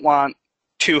 And you don't want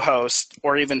two hosts,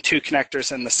 or even two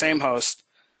connectors in the same host,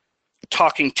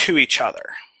 talking to each other.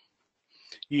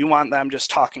 You want them just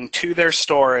talking to their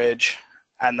storage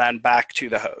and then back to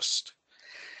the host.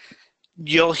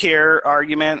 You'll hear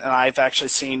argument, and I've actually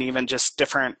seen even just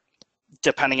different,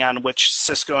 depending on which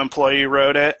Cisco employee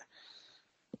wrote it,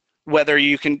 whether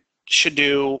you should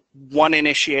do one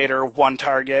initiator, one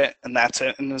target, and that's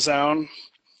it in the zone,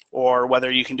 or whether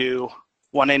you can do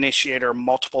one initiator,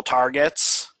 multiple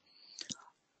targets.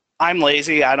 I'm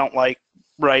lazy. I don't like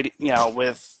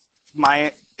with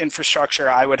my infrastructure,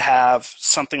 I would have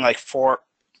something like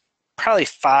probably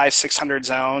 500-600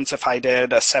 zones if I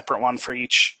did a separate one for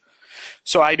each.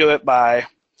 So I do it by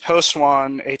host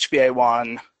 1, HBA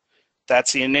 1,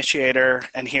 that's the initiator,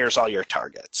 and here's all your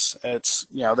targets.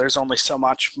 There's only so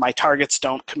much. My targets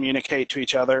don't communicate to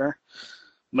each other.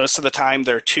 Most of the time,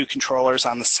 there are two controllers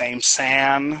on the same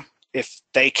SAN. If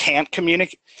they can't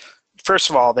communicate, first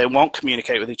of all, they won't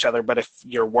communicate with each other, but if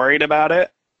you're worried about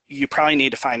it, you probably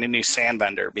need to find a new SAN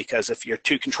vendor, because if your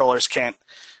two controllers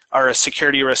are a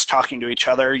security risk talking to each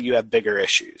other, you have bigger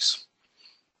issues.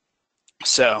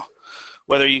 So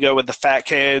whether you go with the Fat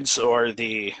Kids or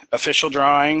the official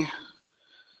drawing,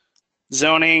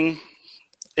 zoning,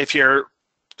 if you're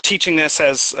teaching this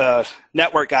as a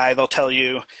network guy, they'll tell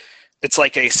you it's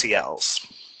like ACLs.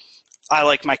 I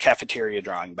like my cafeteria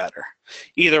drawing better.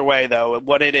 Either way, though,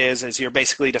 what it is you're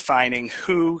basically defining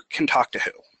who can talk to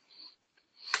who.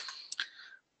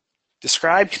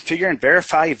 Describe, configure, and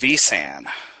verify vSAN.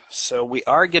 So we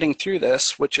are getting through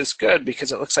this, which is good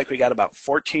because it looks like we got about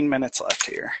 14 minutes left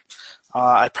here.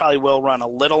 I probably will run a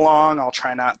little long. I'll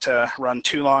try not to run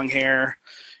too long here,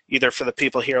 either for the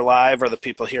people here live or the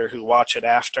people here who watch it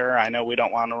after. I know we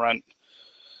don't want to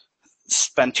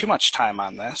spend too much time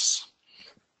on this.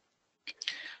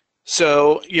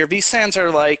 So your vSANs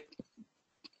are like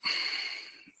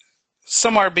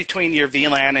somewhere between your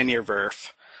VLAN and your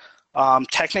VRF.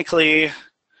 Technically,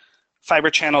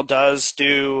 Fibre Channel does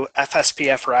do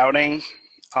FSPF routing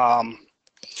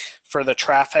for the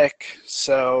traffic.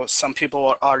 So some people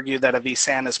will argue that a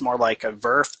vSAN is more like a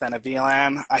VRF than a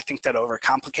VLAN. I think that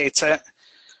overcomplicates it.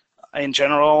 In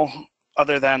general,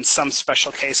 other than some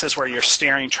special cases where you're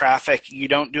steering traffic, you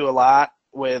don't do a lot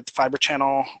with Fibre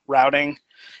Channel routing.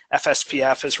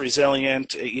 FSPF is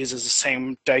resilient. It uses the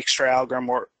same Dijkstra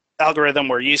algorithm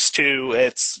we're used to.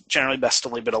 It's generally best to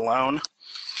leave it alone.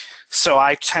 So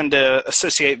I tend to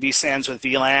associate vSANs with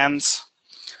VLANs.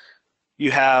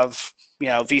 You have,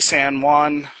 vSAN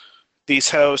 1, these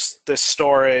hosts, this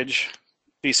storage,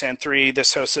 vSAN 3,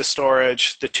 this host, this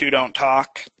storage. The two don't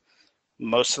talk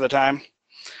most of the time.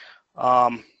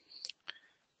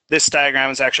 This diagram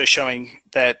is actually showing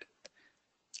that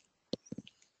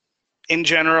in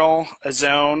general, a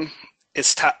zone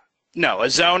is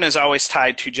always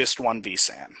tied to just one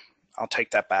vSAN. I'll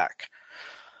take that back.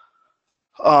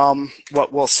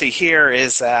 What we'll see here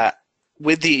is that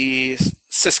with the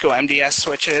Cisco MDS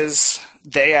switches,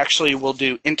 they actually will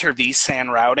do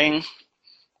inter-vSAN routing,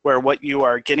 where what you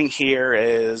are getting here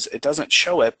is, it doesn't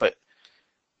show it, but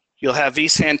you'll have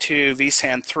vSAN 2,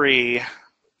 vSAN 3,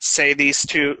 say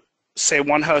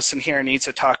one host in here needs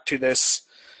to talk to this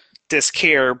disk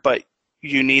here, but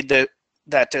you need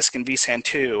that disk in vSAN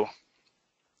 2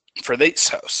 for these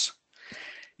hosts.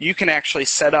 You can actually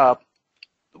set up,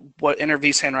 what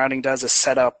inter-vSAN routing does is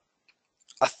set up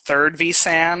a third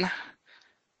vSAN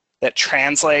that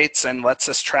translates and lets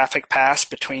this traffic pass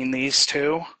between these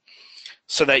two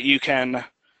so that you can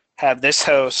have this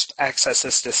host access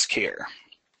this disk here.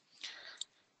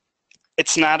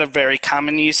 It's not a very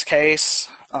common use case.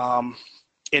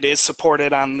 It is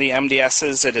supported on the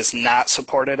MDSs. It is not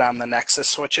supported on the Nexus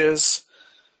switches.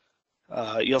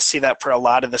 You'll see that for a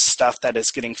lot of the stuff that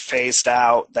is getting phased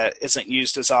out that isn't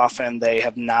used as often. They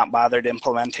have not bothered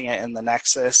implementing it in the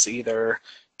Nexus, either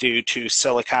due to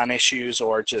silicon issues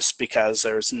or just because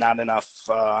there's not enough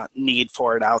need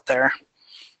for it out there.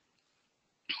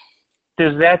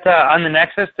 Does that, on the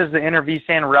Nexus, does the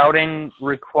inter-vSAN routing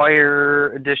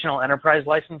require additional enterprise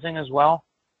licensing as well?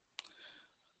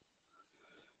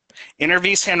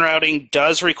 Inter-vSAN routing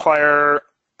does require,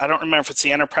 I don't remember if it's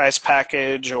the enterprise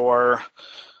package or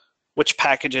which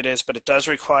package it is, but it does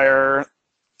require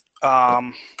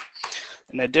an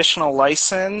additional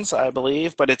license, I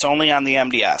believe, but it's only on the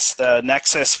MDS. The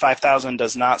Nexus 5000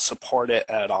 does not support it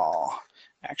at all,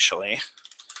 actually.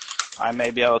 I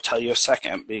may be able to tell you a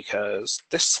second because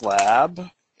this lab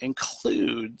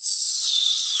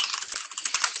includes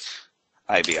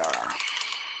IVR.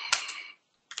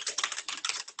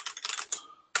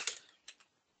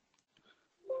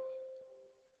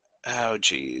 Oh,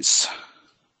 geez.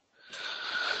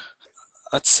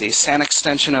 Let's see, SAN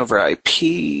extension over IP.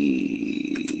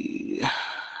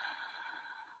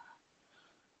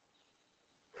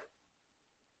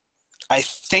 I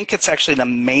think it's actually the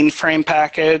mainframe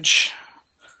package.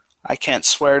 I can't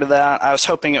swear to that. I was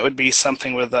hoping it would be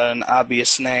something with an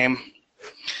obvious name,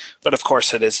 but of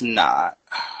course it is not.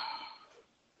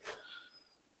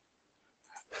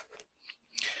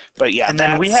 But yeah, and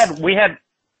then we had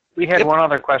Yep. one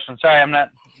other question. Sorry, I'm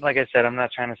not, like I said, I'm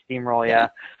not trying to steamroll you.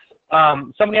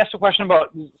 Somebody asked a question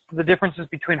about the differences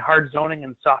between hard zoning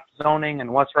and soft zoning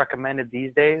and what's recommended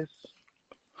these days,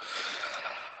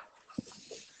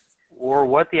 or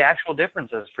what the actual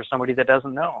difference is for somebody that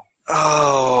doesn't know.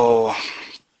 Oh,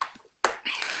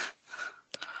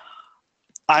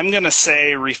 I'm going to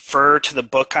say refer to the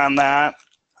book on that.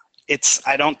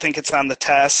 I don't think it's on the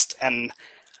test, and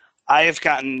I have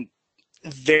gotten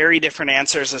very different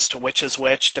answers as to which is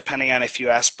which, depending on if you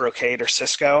ask Brocade or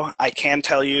Cisco. I can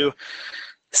tell you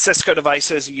Cisco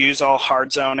devices use all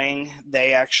hard zoning.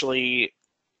 They actually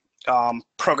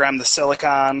program the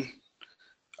silicon,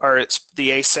 or it's the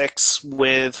ASICs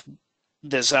with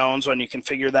the zones when you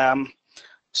configure them,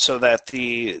 so that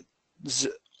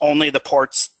only the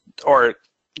ports, or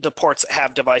the ports that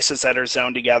have devices that are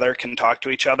zoned together, can talk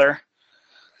to each other.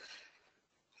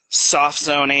 Soft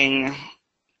zoning,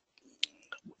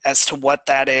 as to what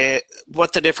that is,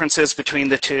 what the difference is between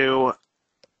the two,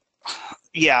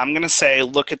 yeah, I'm going to say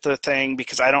look at the thing,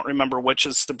 because I don't remember which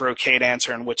is the Brocade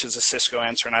answer and which is a Cisco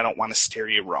answer, and I don't want to steer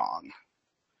you wrong.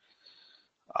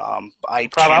 I'm going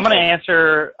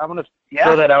to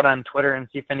throw that out on Twitter and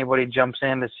see if anybody jumps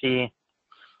in to see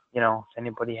if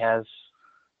anybody has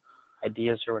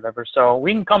ideas or whatever. So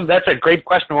we can come. That's a great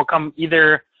question. We'll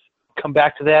either come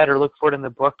back to that or look for it in the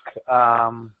book.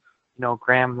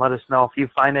 Graham, let us know if you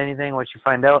find anything, what you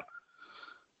find out.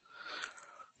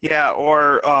 Yeah,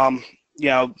 or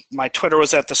my Twitter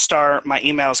was at the start. My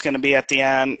email is going to be at the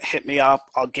end. Hit me up.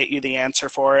 I'll get you the answer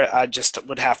for it. I just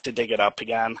would have to dig it up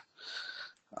again.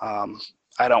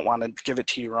 I don't want to give it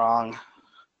to you wrong.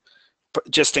 But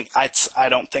I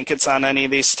don't think it's on any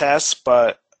of these tests,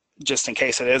 but just in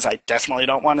case it is, I definitely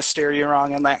don't want to steer you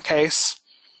wrong in that case.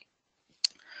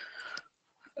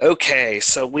 Okay,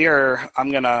 so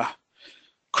I'm going to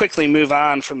quickly move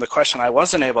on from the question I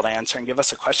wasn't able to answer and give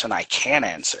us a question I can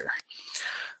answer.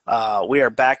 We are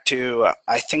back to,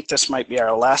 I think this might be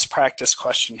our last practice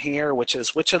question here, which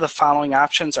is, which of the following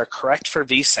options are correct for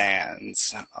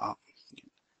vSANs?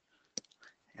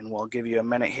 And we'll give you a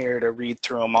minute here to read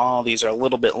through them all. These are a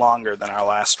little bit longer than our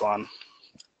last one.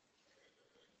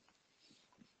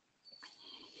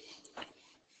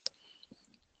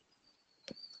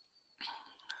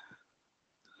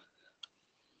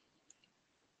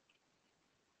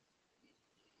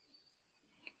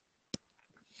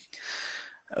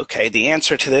 Okay, the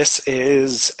answer to this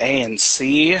is A and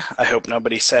C. I hope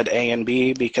nobody said A and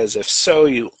B, because if so,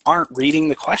 you aren't reading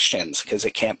the questions, because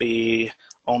it can't be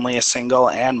only a single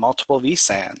and multiple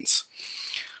vSANs.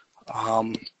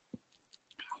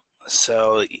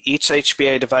 So each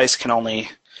HBA device can only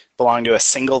belong to a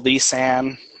single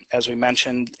vSAN. As we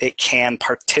mentioned, it can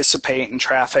participate in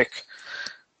traffic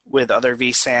with other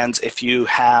vSANs if you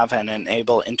have and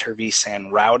enable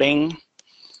inter-vSAN routing.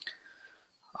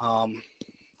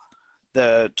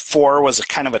 The 4 was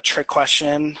kind of a trick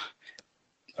question,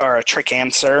 or a trick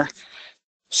answer,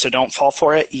 so don't fall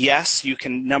for it. Yes, you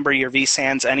can number your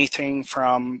vSANs anything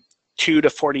from 2 to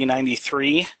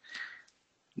 4093.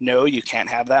 No, you can't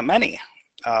have that many.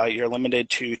 You're limited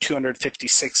to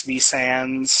 256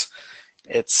 vSANs.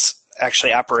 It's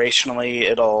actually operationally,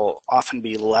 it'll often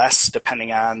be less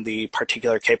depending on the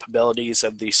particular capabilities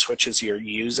of the switches you're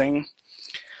using.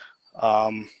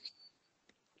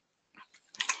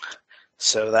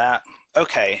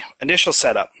 Okay, initial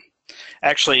setup.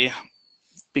 Actually,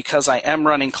 because I am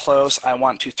running close, I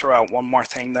want to throw out one more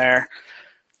thing there.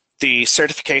 The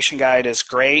certification guide is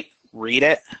great, read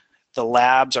it. The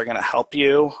labs are gonna help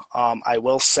you. I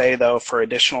will say though, for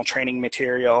additional training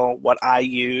material, what I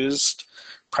used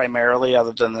primarily,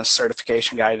 other than the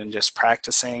certification guide and just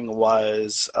practicing,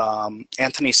 was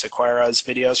Anthony Sequeira's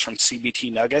videos from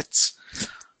CBT Nuggets.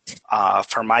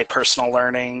 For my personal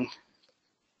learning,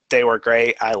 they were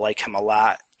great. I like him a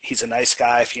lot. He's a nice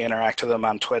guy if you interact with him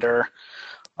on Twitter.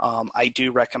 I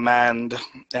do recommend,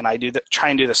 and I do try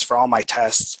and do this for all my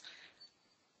tests,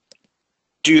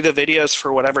 do the videos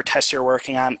for whatever test you're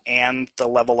working on and the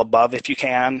level above if you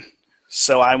can.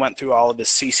 So I went through all of his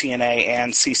CCNA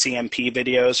and CCNP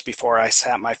videos before I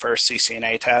sat my first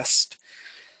CCNA test.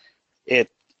 It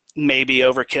may be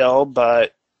overkill,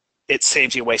 but it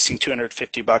saves you wasting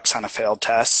 $250 on a failed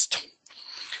test.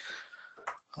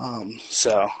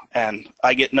 And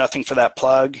I get nothing for that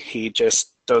plug.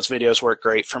 Those videos work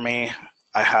great for me.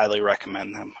 I highly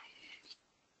recommend them.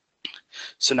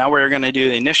 So now we're going to do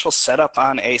the initial setup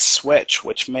on a switch,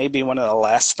 which may be one of the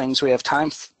last things we have time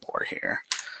for here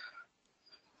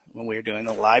when we're doing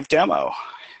the live demo.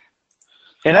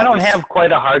 And I don't have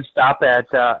quite a hard stop at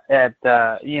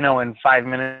in 5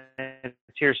 minutes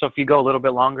here. So if you go a little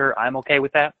bit longer, I'm okay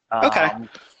with that. Okay.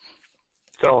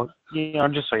 So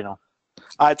just so you know.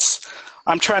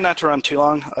 I'm trying not to run too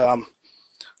long.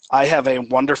 I have a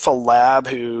wonderful lab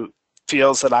who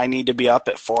feels that I need to be up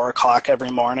at 4 o'clock every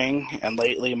morning, and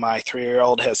lately my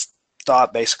 3-year-old has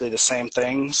thought basically the same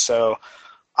thing. So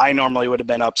I normally would have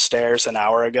been upstairs an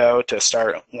hour ago to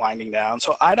start winding down.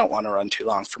 So I don't want to run too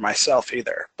long for myself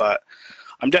either, but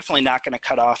I'm definitely not going to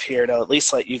cut off here to at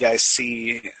least let you guys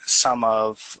see some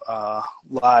of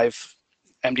live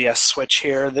MDS switch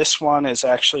here. This one is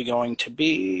actually going to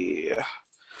be,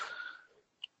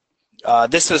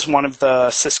 this is one of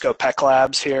the Cisco PEC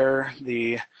labs here,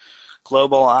 the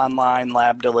Global Online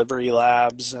Lab Delivery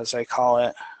Labs, as I call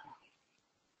it.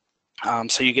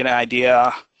 So you get an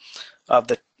idea of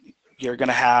you're going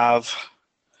to have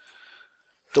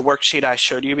the worksheet I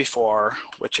showed you before,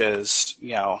 which is,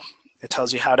 it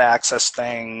tells you how to access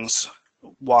things,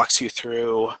 walks you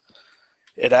through.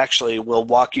 It actually will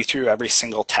walk you through every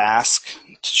single task,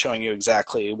 showing you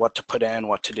exactly what to put in,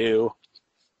 what to do.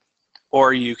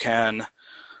 Or you can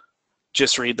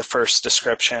just read the first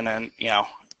description and,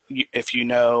 if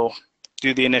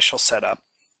do the initial setup.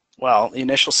 Well, the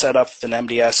initial setup in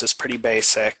MDS is pretty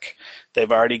basic.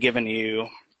 They've already given you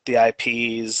the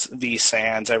IPs,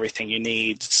 vSANs, everything you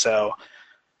need. So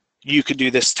you could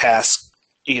do this task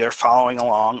either following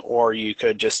along, or you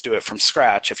could just do it from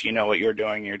scratch if you know what you're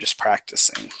doing, you're just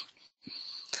practicing.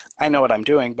 I know what I'm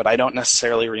doing, but I don't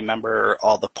necessarily remember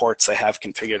all the ports I have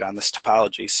configured on this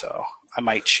topology, so I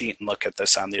might cheat and look at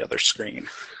this on the other screen.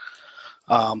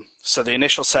 So the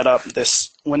initial setup,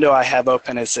 this window I have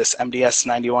open is this MDS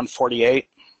 9148,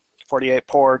 48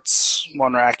 ports,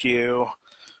 1 rack U,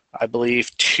 I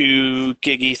believe 2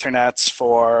 gig Ethernets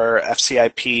for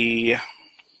FCIP,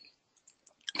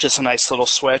 just a nice little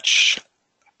switch.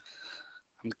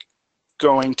 I'm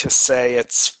going to say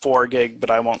it's 4 gig, but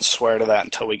I won't swear to that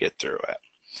until we get through it.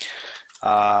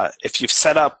 If you've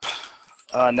set up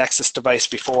a Nexus device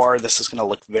before, this is going to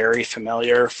look very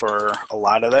familiar for a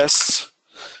lot of this.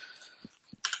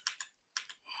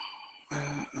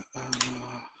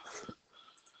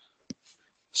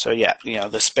 So yeah,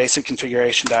 this basic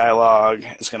configuration dialog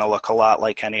is going to look a lot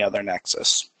like any other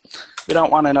Nexus. We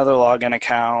don't want another login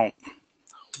account.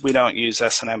 We don't use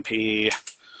SNMP.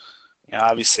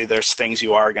 Obviously there's things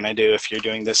you are going to do if you're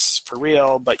doing this for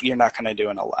real, but you're not going to do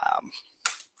in a lab.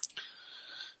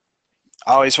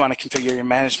 Always want to configure your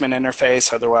management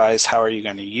interface, otherwise how are you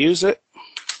going to use it?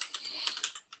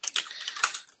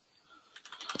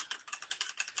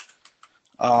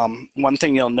 One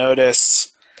thing you'll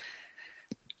notice,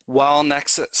 while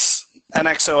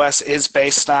NXOS is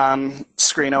based on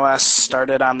ScreenOS,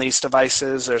 started on these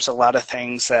devices, there's a lot of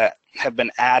things that have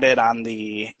been added on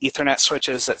the Ethernet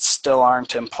switches that still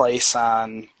aren't in place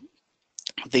on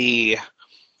the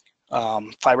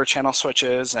fiber channel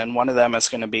switches, and one of them is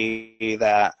going to be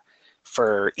that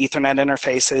for Ethernet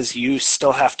interfaces, you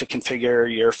still have to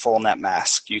configure your full net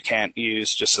mask. You can't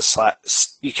use just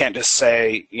you can't just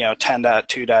say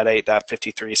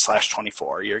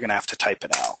 10.2.8.53/24. You're going to have to type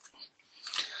it out.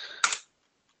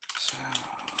 So,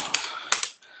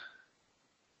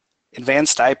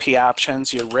 advanced IP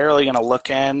options, you're rarely going to look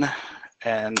in,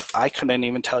 and I couldn't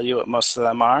even tell you what most of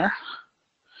them are.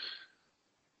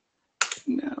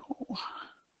 No.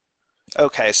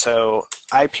 Okay, so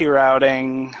IP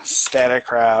routing,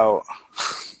 static route.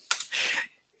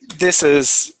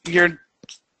 You're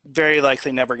very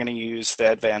likely never going to use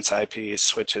the advanced IP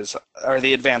switches or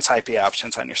the advanced IP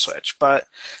options on your switch, but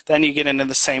then you get into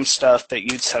the same stuff that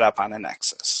you'd set up on a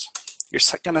Nexus. You're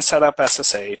going to set up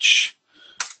SSH.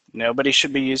 Nobody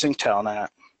should be using Telnet.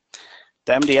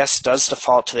 The MDS does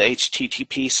default to the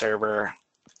HTTP server.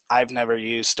 I've never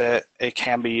used it. It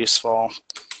can be useful.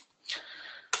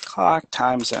 Clock,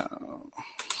 time zone.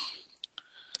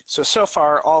 So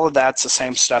far, all of that's the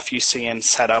same stuff you see in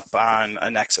setup on a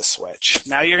Nexus switch.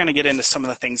 Now you're going to get into some of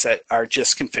the things that are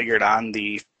just configured on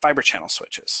the fiber channel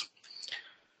switches.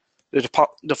 The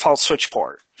default switch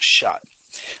port, shut.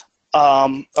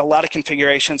 A lot of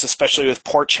configurations, especially with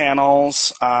port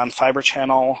channels on fiber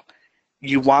channel,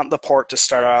 you want the port to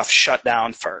start off shut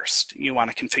down first. You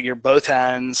want to configure both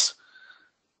ends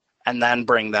and then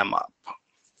bring them up.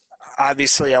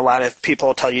 Obviously, a lot of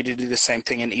people tell you to do the same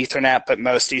thing in Ethernet, but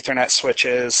most Ethernet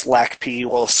switches, LACP,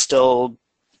 will still,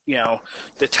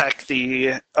 detect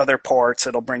the other ports.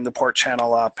 It'll bring the port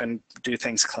channel up and do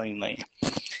things cleanly.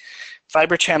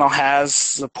 Fiber channel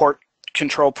has the port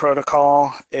control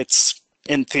protocol. It's,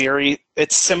 in theory,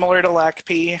 it's similar to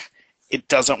LACP. It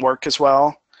doesn't work as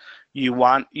well. You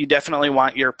definitely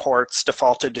want your ports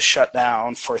defaulted to shut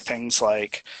down for things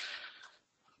like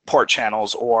port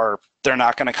channels, or they're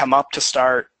not going to come up to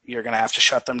start. You're going to have to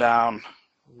shut them down,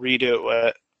 redo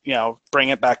it, bring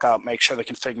it back up, make sure the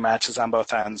config matches on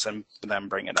both ends, and then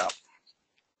bring it up.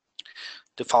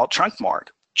 Default trunk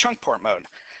port mode.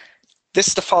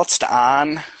 This defaults to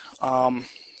on.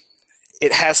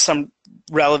 It has some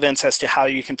relevance as to how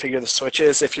you configure the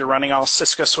switches. If you're running all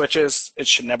Cisco switches, it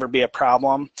should never be a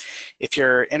problem. If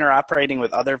you're interoperating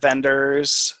with other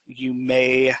vendors, you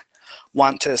may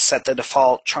want to set the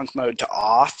default trunk mode to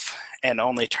off and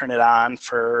only turn it on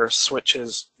for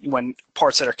switches when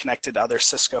ports that are connected to other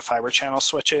Cisco fiber channel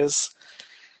switches.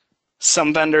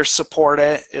 Some vendors support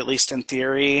it, at least in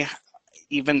theory.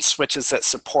 Even switches that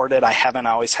support it, I haven't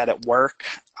always had it work.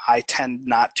 I tend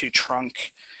not to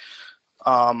trunk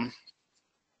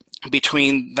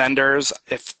between vendors.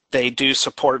 If they do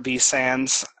support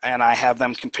vSANs and I have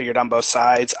them configured on both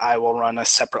sides, I will run a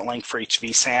separate link for each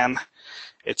vSAN.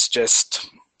 It's just,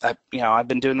 I've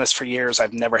been doing this for years.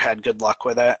 I've never had good luck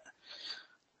with it.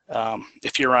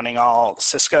 If you're running all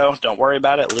Cisco, don't worry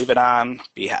about it. Leave it on.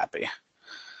 Be happy.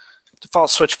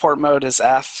 Default switch port mode is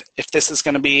F. If this is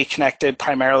going to be connected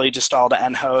primarily just all to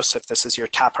nHost, if this is your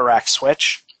top of rack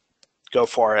switch, go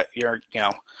for it. You're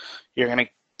going to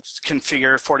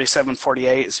configure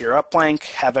 4748 as your uplink,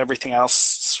 have everything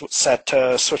else set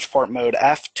to switch port mode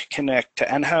F to connect to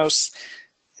nhost.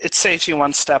 It saves you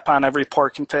one step on every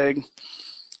port config.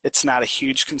 It's not a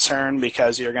huge concern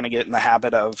because you're going to get in the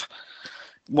habit of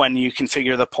when you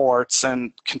configure the ports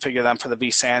and configure them for the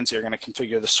vSANs, you're going to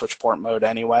configure the switch port mode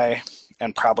anyway,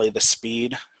 and probably the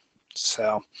speed.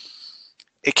 So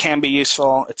it can be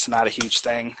useful. It's not a huge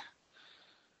thing.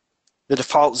 The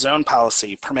default zone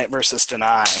policy, permit versus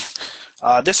deny.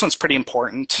 This one's pretty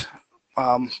important.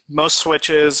 Most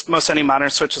any modern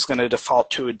switch is going to default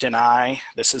to a deny.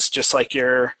 This is just like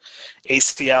your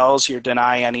ACLs, your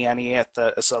deny any as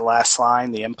the last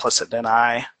line, the implicit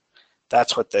deny.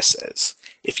 That's what this is.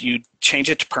 If you change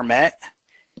it to permit,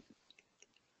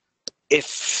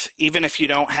 even if you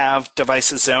don't have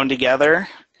devices zoned together,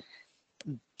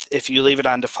 if you leave it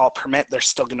on default permit, they're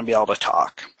still going to be able to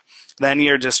talk. Then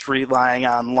you're just relying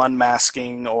on LUN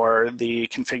masking or the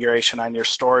configuration on your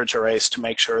storage arrays to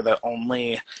make sure that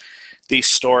only the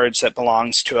storage that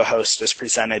belongs to a host is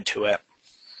presented to it.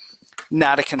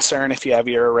 Not a concern if you have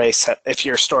your array if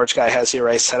your storage guy has the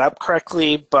array set up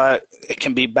correctly, but it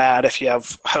can be bad if you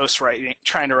have hosts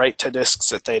trying to write to disks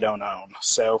that they don't own.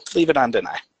 So leave it on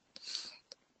deny.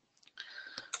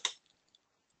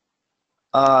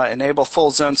 Enable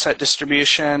full zone set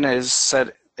distribution is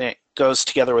set. It goes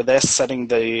together with this, setting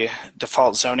the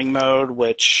default zoning mode,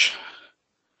 which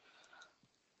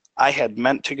I had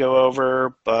meant to go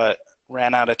over, but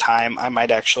ran out of time. I might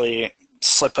actually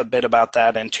slip a bit about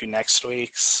that into next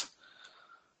week's.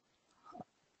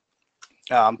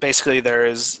 Basically,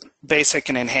 there's basic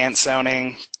and enhanced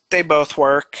zoning. They both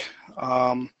work.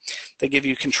 They give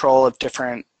you control of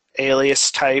different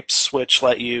alias types, which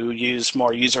let you use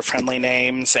more user-friendly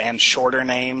names and shorter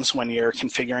names when you're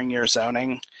configuring your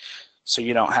zoning. So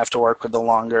you don't have to work with the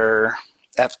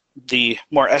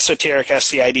more esoteric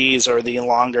SCIDs or the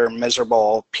longer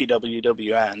miserable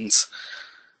PWWNs.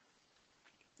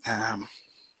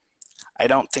 I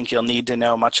don't think you'll need to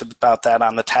know much about that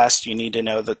on the test.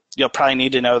 You'll probably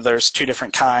need to know there's two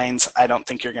different kinds. I don't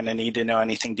think you're going to need to know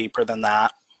anything deeper than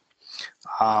that.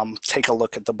 Take a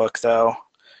look at the book though.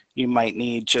 You might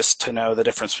need just to know the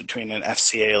difference between an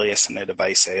FC alias and a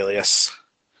device alias.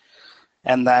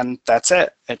 And then that's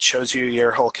it. It shows you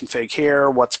your whole config here,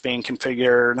 what's being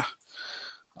configured.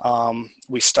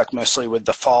 We stuck mostly with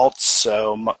defaults,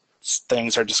 so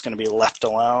things are just going to be left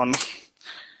alone.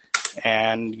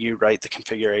 And you write the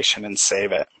configuration and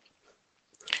save it.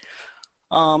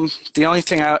 The only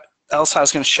thing else I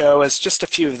was going to show is just a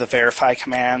few of the verify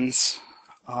commands.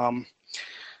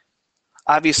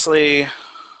 Obviously,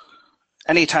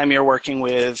 anytime you're working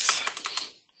with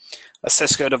a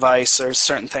Cisco device, there's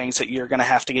certain things that you're going to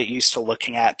have to get used to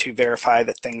looking at to verify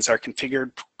that things are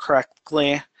configured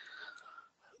correctly.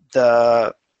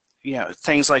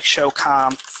 Things like show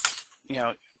conf,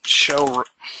 it's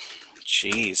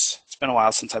been a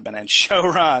while since I've been in show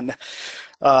run.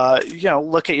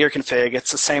 Look at your config.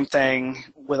 It's the same thing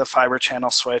with a fiber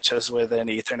channel switch as with an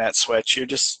Ethernet switch. You're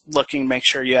just looking, make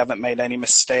sure you haven't made any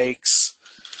mistakes.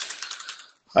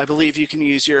 I believe you can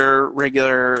use your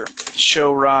regular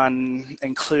show run,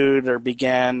 include, or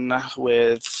begin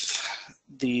with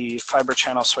the fiber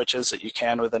channel switches that you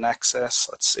can with a Nexus.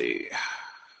 Let's see.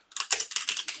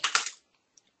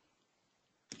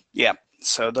 Yeah,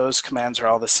 so those commands are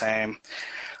all the same.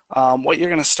 What you're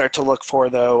going to start to look for,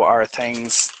 though, are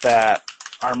things that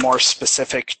are more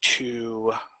specific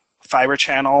to fiber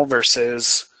channel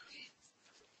versus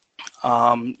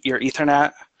your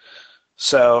Ethernet.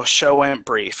 So show went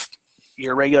brief,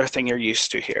 your regular thing you're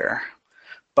used to here.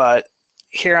 But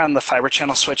here on the fiber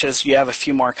channel switches, you have a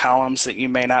few more columns that you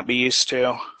may not be used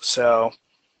to. So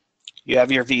you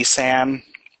have your vSAN.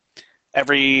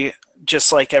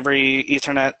 Just like every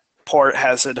Ethernet port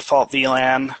has a default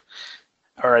VLAN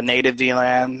or a native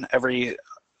VLAN, every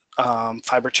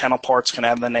fiber channel port's going to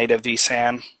have the native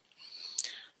vSAN.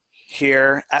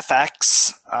 Here,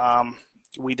 FX.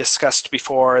 We discussed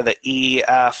before the E,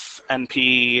 F,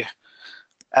 NP,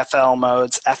 FL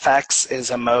modes. FX is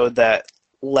a mode that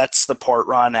lets the port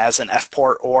run as an F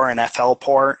port or an FL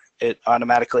port. It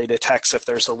automatically detects if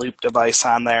there's a loop device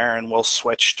on there and will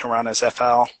switch to run as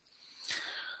FL.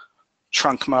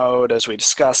 Trunk mode, as we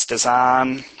discussed, is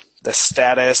on. The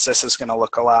status, this is going to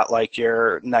look a lot like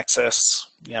your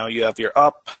Nexus. You have your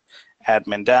up,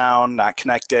 admin down, not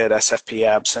connected, SFP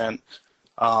absent.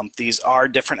 These are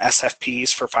different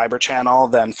SFPs for fiber channel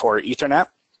than for Ethernet.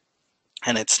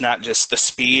 And it's not just the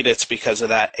speed, it's because of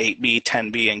that 8B,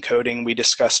 10B encoding we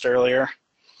discussed earlier.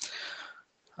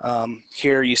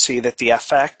 Here you see that the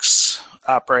FX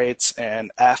operates in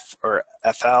F or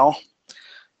FL.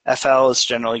 FL is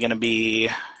generally going to be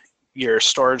your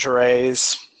storage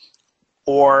arrays,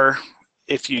 or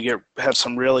if you have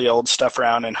some really old stuff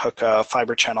around and hook a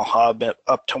fiber channel hub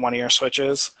up to one of your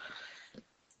switches,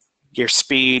 your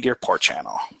speed, your port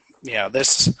channel.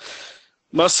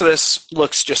 Most of this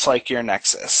looks just like your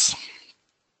Nexus.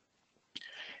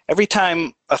 Every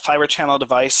time a fiber channel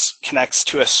device connects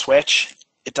to a switch,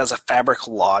 it does a fabric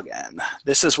login.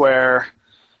 This is where,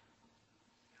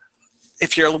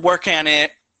 if you're working on an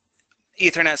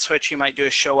Ethernet switch, you might do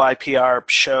a show IPR,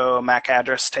 show MAC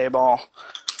address table.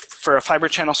 For a fiber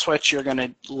channel switch, you're going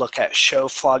to look at show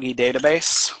Floggy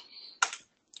database.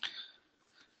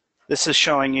 This is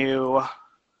showing you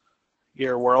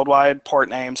your worldwide port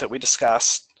names that we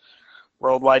discussed,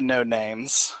 worldwide node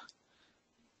names,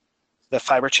 the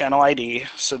fiber channel ID.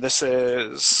 So this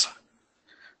is,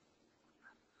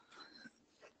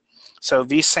 so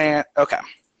vSAN, okay,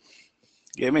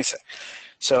 give me a sec.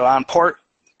 So on port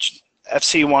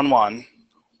FC11,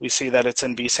 we see that it's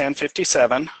in vSAN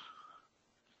 57.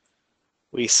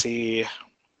 We see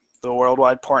the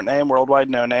worldwide port name, worldwide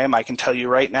node name. I can tell you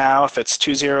right now, if it's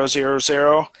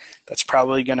 2000, that's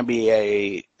probably going to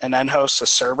be an end host, a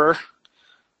server.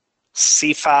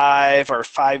 C5 or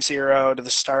 50 to the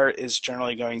start is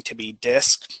generally going to be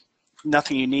disk.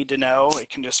 Nothing you need to know. It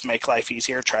can just make life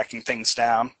easier tracking things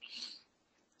down.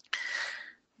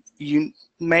 You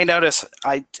may notice,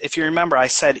 if you remember, I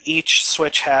said each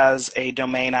switch has a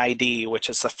domain ID, which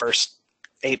is the first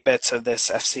 8 bits of this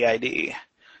FCID.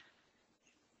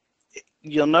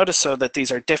 You'll notice, though, that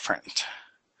these are different.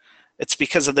 It's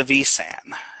because of the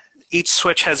vSAN. Each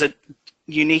switch has a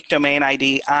unique domain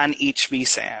ID on each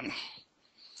vSAN.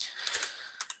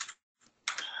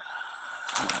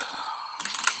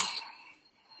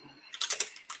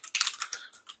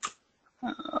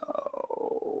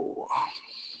 Oh.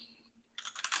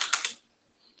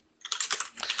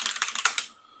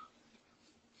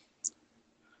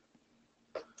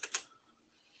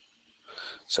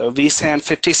 So vSAN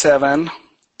 57,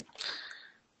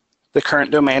 the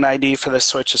current domain ID for this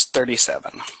switch is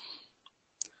 37.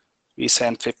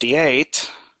 vSAN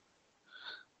 58,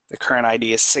 the current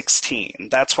ID is 16.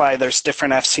 That's why there's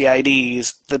different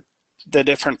FCIDs, the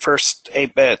different first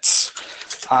 8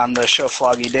 bits on the show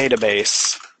Floggy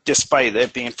database, despite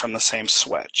it being from the same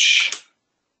switch.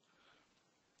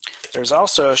 There's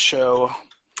also a show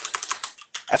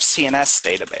FCNS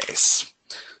database.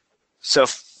 So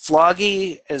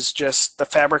Floggy is just the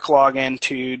fabric login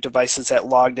to devices that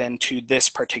logged into this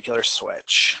particular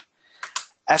switch.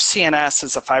 FCNS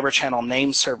is a fiber channel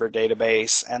name server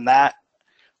database, and that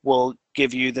will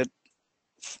give you the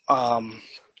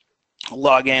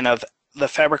login of the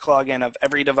fabric login of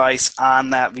every device on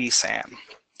that vSAN.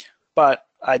 But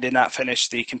I did not finish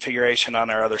the configuration on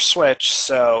our other switch,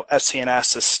 so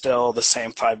FCNS is still the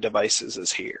same 5 devices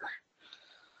as here.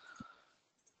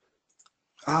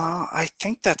 I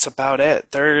think that's about it.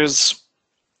 There's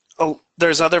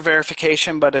other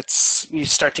verification, but you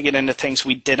start to get into things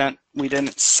we didn't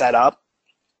set up.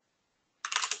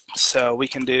 So we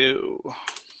can do,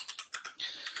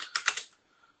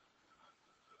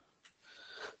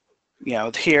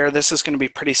 here, this is going to be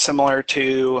pretty similar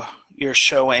to your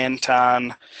show int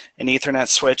on an Ethernet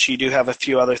switch. You do have a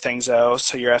few other things though.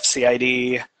 So your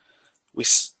FCID, we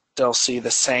still see the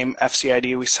same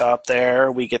FCID we saw up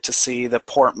there. We get to see the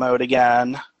port mode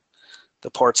again,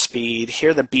 the port speed.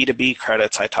 Here are the B2B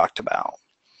credits I talked about.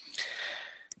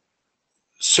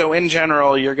 So in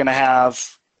general, you're going to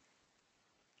have,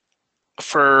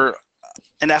 for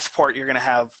an F port, you're going to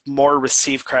have more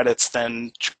receive credits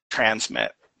than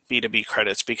transmit B2B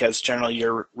credits, because generally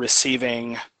you're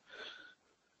receiving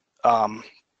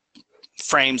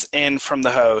frames in from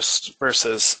the host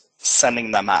versus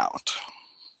sending them out.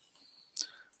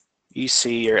 You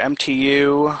see your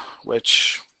MTU,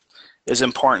 which is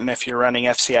important if you're running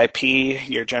FCIP.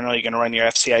 You're generally going to run your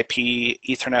FCIP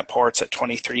Ethernet ports at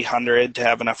 2300 to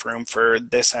have enough room for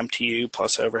this MTU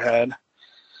plus overhead.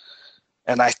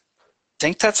 And I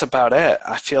think that's about it.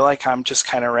 I feel like I'm just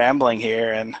kind of rambling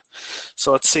here. And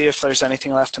so let's see if there's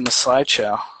anything left in the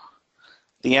slideshow.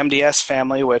 The MDS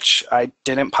family, which I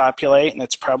didn't populate, and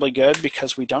it's probably good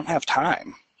because we don't have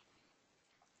time.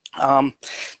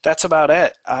 That's about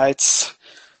it. I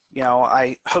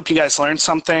hope you guys learned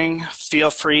something.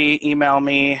 Feel free, email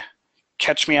me,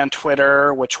 catch me on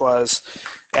Twitter, which was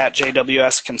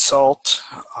 @JWSConsult.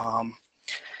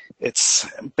 It's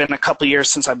been a couple years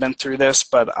since I've been through this,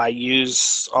 but I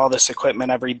use all this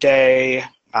equipment every day.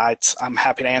 I'm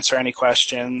happy to answer any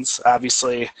questions.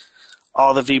 Obviously,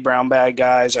 all the vBrown Bag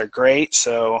guys are great,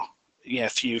 so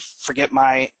if you forget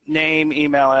my name,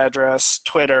 email address,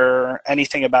 Twitter,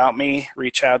 anything about me,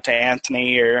 reach out to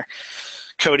Anthony or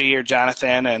Cody or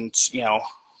Jonathan, and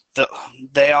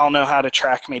they all know how to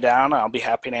track me down. I'll be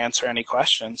happy to answer any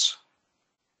questions.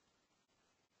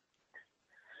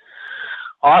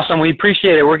 Awesome. We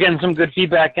appreciate it. We're getting some good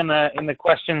feedback in the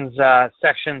questions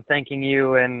section, thanking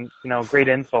you, and great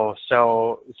info.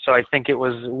 So I think it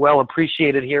was well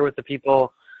appreciated here with the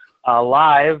people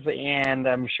live, and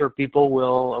I'm sure people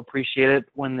will appreciate it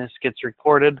when this gets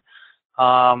recorded.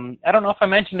 I don't know if I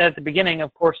mentioned it at the beginning.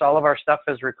 Of course, all of our stuff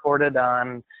is recorded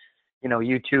on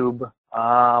YouTube.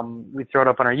 We throw it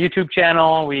up on our YouTube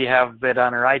channel. We have it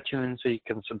on our iTunes, so you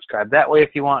can subscribe that way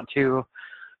if you want to.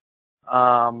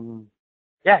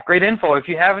 Yeah, great info. If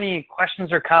you have any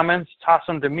questions or comments, toss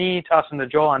them to me, toss them to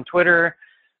Joel on Twitter.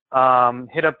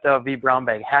 Hit up the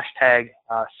VBrownBag hashtag.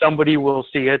 Somebody will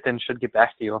see it and should get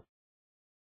back to you.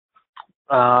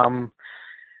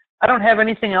 I don't have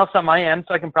anything else on my end,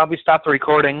 so I can probably stop the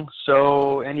recording.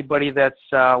 So anybody that's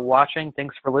watching,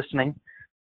 thanks for listening,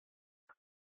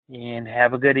 and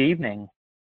have a good evening.